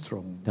sitting on his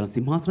throne తన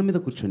సింహాసనం మీద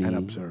కూర్చొని and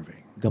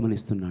observing.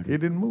 గమనిస్తున్నాడు. He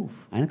didn't move.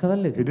 ఆయన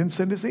కదలలేదు. He didn't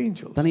send his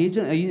angels. తన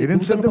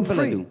didn't set them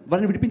పంపలేదు.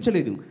 వారిని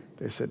విడిపించలేదు.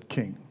 They said,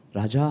 King,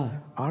 Raja,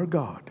 our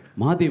God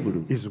మా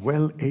దేవుడు is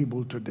well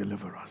able to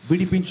deliver us.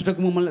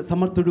 విడిపించుటకు మమ్మల్ని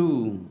సమర్థుడు.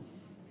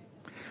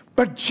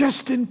 But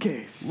just in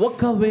case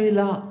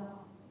ఒకవేళ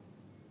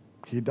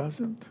he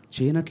doesn't,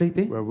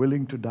 చేయనట్లయితే we're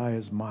willing to die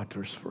as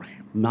martyrs for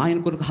him. ఆయన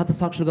కొరకు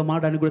హతసాక్షులుగా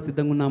మారడానికి కూడా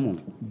సిద్ధంగా ఉన్నాము.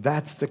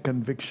 That's the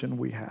conviction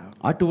we have.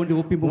 అటువంటి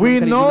ఒప్పింపు We మనం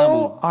కలిగి ఉన్నాము.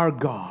 know our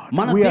God.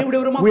 మన దేవుడు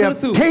ఎవరో మాకు We have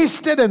తెలుసు.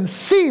 tasted and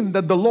seen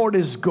that the Lord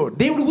is good.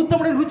 దేవుడు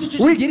ఉత్తముడని రుచి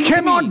చూసి We ఎరిగితిమి.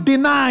 cannot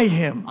deny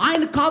him.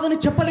 ఆయన కాదని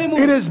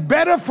చెప్పలేము. It is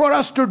better for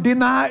us to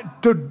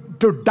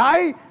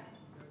die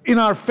in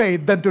our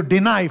faith than to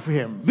deny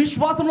him.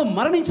 విశ్వాసంలో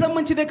మరణించడం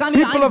మంచిదే కానీ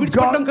ఆయన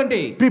విడిచిపెట్టడం కంటే.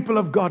 People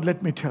of God, let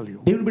me tell you,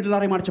 దేవుని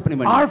బిడ్డలారా ఈ మాట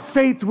చెప్పనివ్వండి. our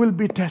faith will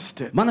be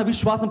tested మన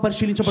విశ్వాసం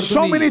పరిశీలించబడుతుంది.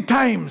 so many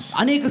times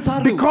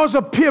అనేకసార్లు because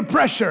of peer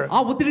pressure.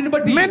 ఆ ఒత్తిడిని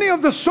బట్టి Many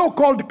of the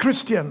so-called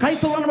Christians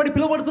క్రైస్తవులను బట్టి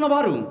పిలువబడుతున్న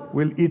వారు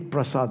will eat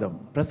prasadam.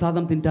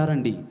 ప్రసాదం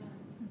తింటారండి.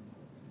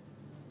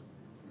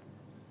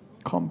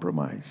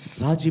 Compromise.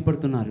 రాజీ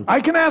పడుతున్నారు. I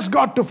can ask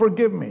God to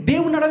forgive me.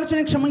 దేవుని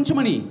అడగొచ్చు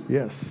క్షమించమని.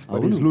 Yes,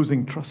 but He's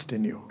losing trust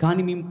in you.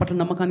 కానీ మీ పట్ల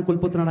నమ్మకాన్ని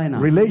కోల్పోతున్నాడు ఆయన.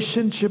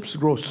 Relationships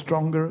grow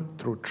stronger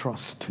through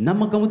trust.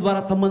 నమ్మకము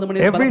ద్వారా సంబంధం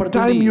అనేది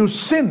బలపడుతుంది. Every time you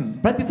sin,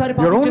 ప్రతిసారి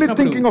you're పాపం only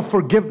చేసినప్పుడు thinking of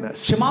forgiveness.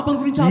 క్షమాపణ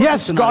గురించి ఆలోచిస్తున్నారు.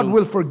 Yes, God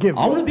will forgive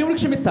you. అవును దేవుడు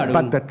క్షమిస్తాడు.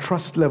 But the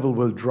trust level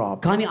will drop.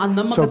 కానీ ఆ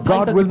నమ్మక So స్థాయి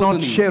God will not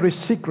తగ్గిపోతుంది. share His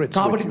secrets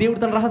కాబట్టి with దేవుడు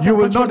తన you. రహస్యాలను You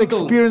will not పంచుకోడు.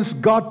 experience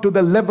God to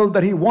the level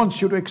that He wants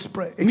you to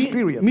experience.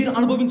 మీరు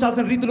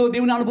అనుభవించాల్సిన రీతిలో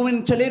దేవుని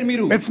అనుభవించలేరు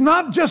మీరు. It's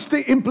not just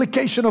the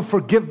implication of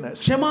forgiveness.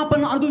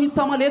 క్షమాపణ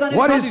అనుభవిస్తామా లేదా అనేది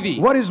కాదు ఇది.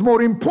 What is more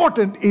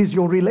important is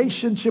your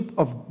relationship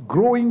of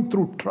growing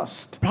through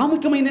trust.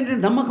 ప్రాముఖ్యమైనది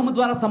ఏంటంటే నమ్మకము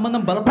ద్వారా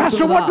సంబంధం బలపడుతుందా?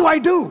 Pastor, what do I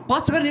do?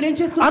 Pastor గారు నేను ఏం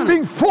చేస్తున్నాను? I'm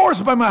being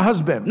forced by my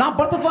husband. నా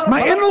భర్త ద్వారా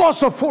My in-laws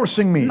are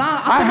forcing me.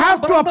 I have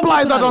to apply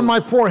that on my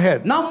forehead.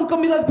 నా ముఖం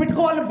మీద అది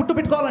పెట్టుకోవాలని బుట్టు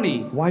పెట్టుకోవాలని.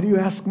 Why do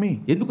you ask me?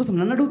 ఎందుకోసం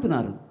నన్ను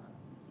అడుగుతున్నారు?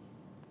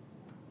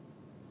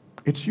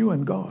 It's you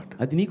and God.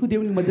 అది నీకు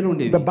దేవునికి మధ్యలో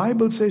ఉండేది. The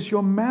Bible says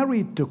you're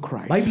married to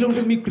Christ. బైబిల్లో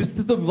ఉంటుంది మీ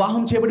క్రీస్తుతో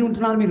వివాహం చేయబడి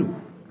ఉంటున్నారు మీరు.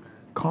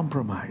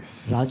 Compromise.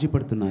 రాజీ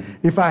పడుతున్నారు.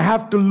 If I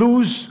have to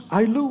lose,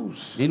 I lose.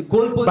 నేను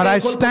కోల్పోతే But I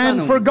stand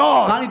for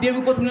God. కానీ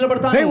దేవుని కోసం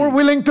నిలబడతాను. They were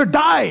willing to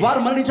die.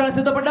 వారు మరణించడానికి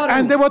సిద్ధపడ్డారు.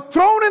 And they were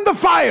thrown in the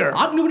fire.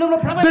 అగ్నిగుండంలో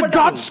Did ప్రవేశపెట్టారు.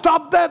 God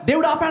stop that?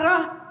 దేవుడు ఆపారా?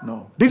 No.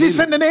 Did He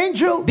send an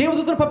angel?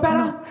 దేవదూతను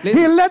పంపారా?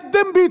 He let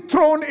them be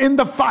thrown in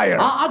the fire.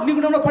 ఆ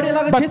అగ్నిగుండంలో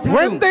పడేలాగా But చేశాడు.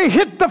 when they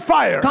hit the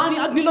fire, కానీ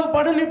అగ్నిలో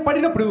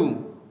పడినప్పుడు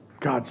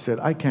God said,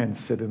 I can't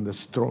sit in this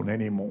throne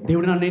anymore.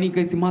 దేవుడు నేను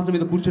ఇంకా సింహాసనం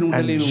మీద కూర్చొని And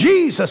ఉండలేను.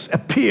 Jesus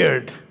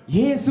appeared.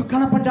 యేసు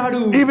కనపడ్డాడు.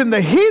 Even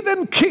the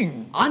heathen king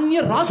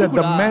అన్య రాజు said,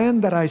 the కూడా man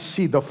that I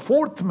see, the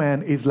fourth man,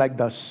 is like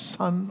the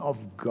Son of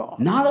God.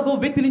 నాలుగో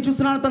వ్యక్తిని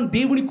చూస్తున్నాను తన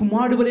దేవుని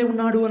కుమారుడు వలె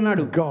ఉన్నాడు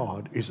అన్నాడు.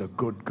 God is a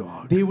good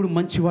God. దేవుడు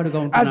మంచివాడుగా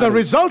As ఉంటున్నాడు. a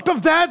result of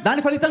that,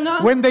 దాని ఫలితంగా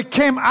when they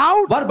came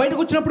out, వారు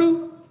బయటకు వచ్చినప్పుడు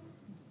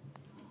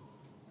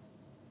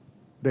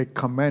they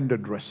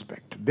commanded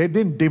respect. They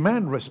didn't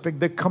demand respect,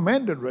 they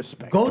commanded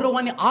respect.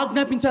 గౌరవాన్ని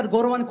ఆజ్ఞాపించారు,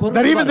 గౌరవాన్ని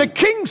That even the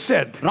కోరారు. king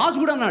said, రాజు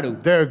కూడా అన్నాడు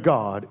their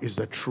God is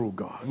the true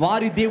God.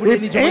 వారి దేవుడే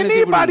If నిజమైన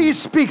దేవుడు. anybody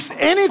speaks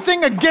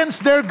anything against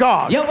their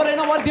God,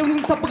 ఎవరైనా వారి దేవుని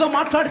గురించి తప్పుగా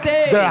మాట్లాడితే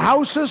their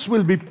houses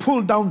will be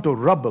pulled down to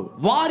rubble.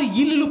 వారి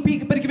ఇల్లులు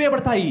పీకి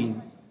పెరికివేయబడతాయి.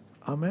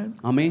 Amen.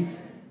 Amen.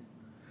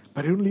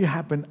 But it only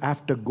happened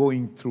after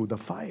going through the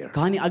fire.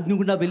 కానీ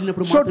అగ్నిగుండా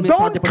వెళ్ళినప్పుడు So మాత్రమే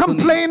don't సాధ్యపడుతుంది.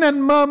 complain and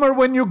murmur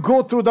when you go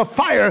through the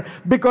fire,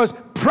 because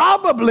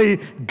probably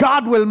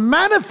God will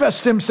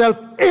manifest Himself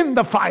in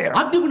the fire.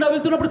 అగ్నిగుండా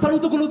వెళ్తున్నప్పుడు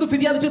సలుగుతూ గునుగుతూ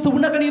ఫిర్యాదు చేస్తూ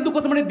ఉండగానే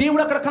ఎందుకోసమని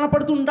దేవుడు అక్కడ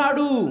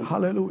కనపడుతుంటాడు.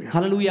 Hallelujah.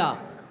 Hallelujah.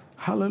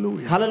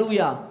 Hallelujah.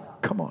 Hallelujah.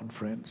 Come on,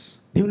 friends.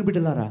 దేవుని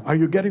బిడ్డలారా, Are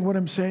you getting what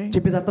I'm saying?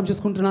 చెప్పేది అర్థం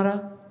చేసుకుంటున్నారా?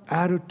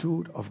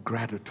 Attitude of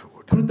gratitude.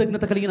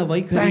 కృతజ్ఞత కలిగిన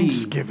వైఖరి.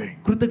 Thanksgiving.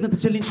 కృతజ్ఞత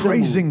చెల్లించడం.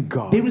 Praising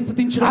God. దేవుని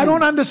స్తుతించడం. I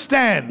don't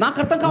understand. నాకు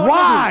అర్థం కావట్లేదు.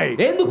 Why?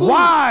 ఎందుకు?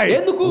 Why?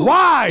 ఎందుకు?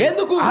 Why?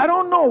 ఎందుకు? I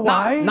don't know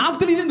why. నాకు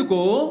తెలియదు ఎందుకు.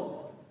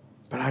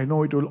 But I know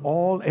it will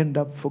all end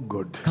up for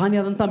good. కానీ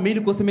అదంతా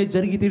మేలు కోసమే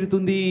జరిగి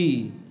తీరుతుంది.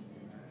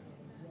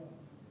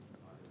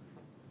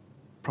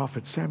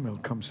 Prophet Samuel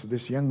comes to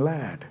this young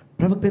lad.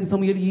 ప్రవక్త అయిన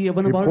సమూయేలు ఈ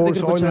యవ్వన He బాలుడి pours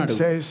దగ్గరికి oil and వచ్చాడు.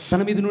 says,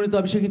 తన మీద నూనెతో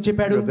అభిషేకించి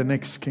చెప్పాడు, You're the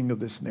next king of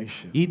this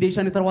nation. ఈ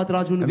దేశాన్ని తర్వాత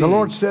రాజు And నువ్వే. the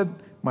Lord said,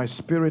 My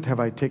spirit have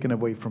I taken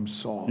away from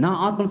Saul. నా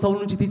ఆత్మను సౌలు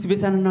నుంచి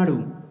తీసివేశానన్నాడు.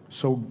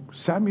 So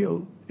Samuel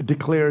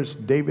declares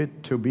David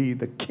to be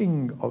the king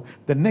of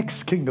the next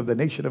king of the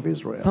nation of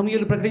Israel.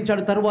 సమూయేలు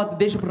ప్రకటించాడు తరువాత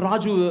దేశపు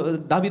రాజు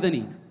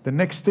దావీదని. The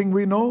next thing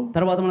we know,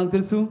 తర్వాత మనకు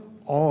తెలుసు,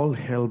 all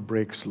hell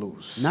breaks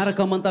loose.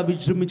 నరకమంతా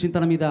విజృంభించిన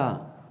తన మీద.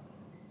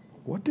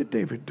 What did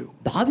David do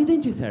దావీదు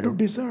ఏం చేశాడు? to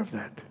deserve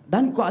that?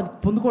 దాన్ని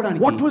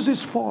పొందుకోవడానికి What was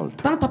his fault?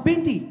 తన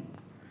తప్పేంటి?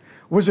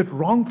 Was it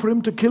wrong for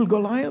him to kill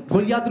Goliath?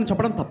 గొలియాతును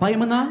చంపడం తప్పా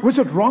ఏమన్నా? Was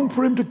it wrong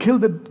for him to kill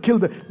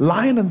the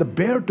lion and the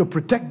bear to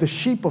protect the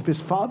sheep of his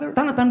father?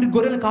 తన తండ్రి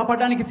గొర్రెలను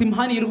కాపాడడానికి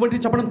సింహాన్ని ఎలుగుబట్టి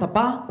చంపడం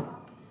తప్పా?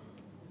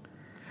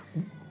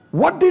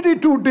 What did he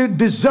do to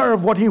deserve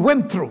what he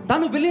went through?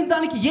 తను వెళ్ళిన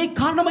దానికి ఏ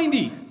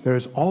కారణమైంది? There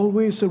is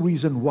always a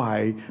reason why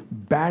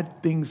bad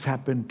things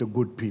happen to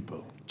good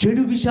people.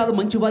 చెడు విషయాలు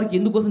మంచి వారికి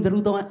ఎందుకోసం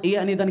జరుగుతాయి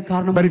అనే దానికి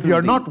కారణం. But if you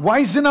are not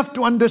wise enough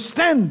to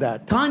understand that,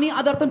 కానీ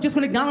అది అర్థం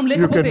చేసుకునే జ్ఞానం you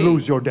లేకపోతే can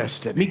lose your me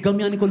destiny.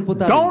 గమ్యాన్ని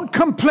కోల్పోతారు. Don't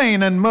complain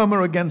and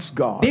murmur against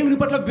God, దేవుని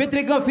పట్ల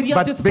వ్యతిరేకంగా ఫిర్యాదు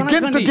but చేస్తూ begin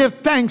to సనగకండి. give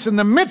thanks in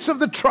the midst of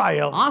the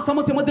trial, ఆ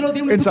సమస్య మధ్యలో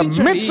దేవుని in the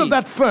స్తుతించండి. midst of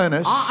that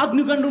furnace, ఆ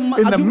అగ్నిగుండం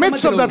in the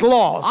midst of that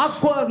loss,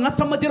 ఆ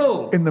నష్టం మధ్యలో,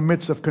 in the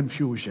midst of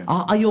confusion. ఆ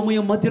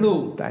అయోమయం మధ్యలో.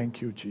 Thank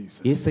you,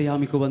 Jesus. యేసయ్యా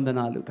మీకు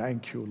వందనాలు.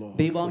 Thank you, Lord.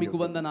 దేవా మీకు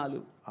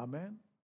వందనాలు. Amen.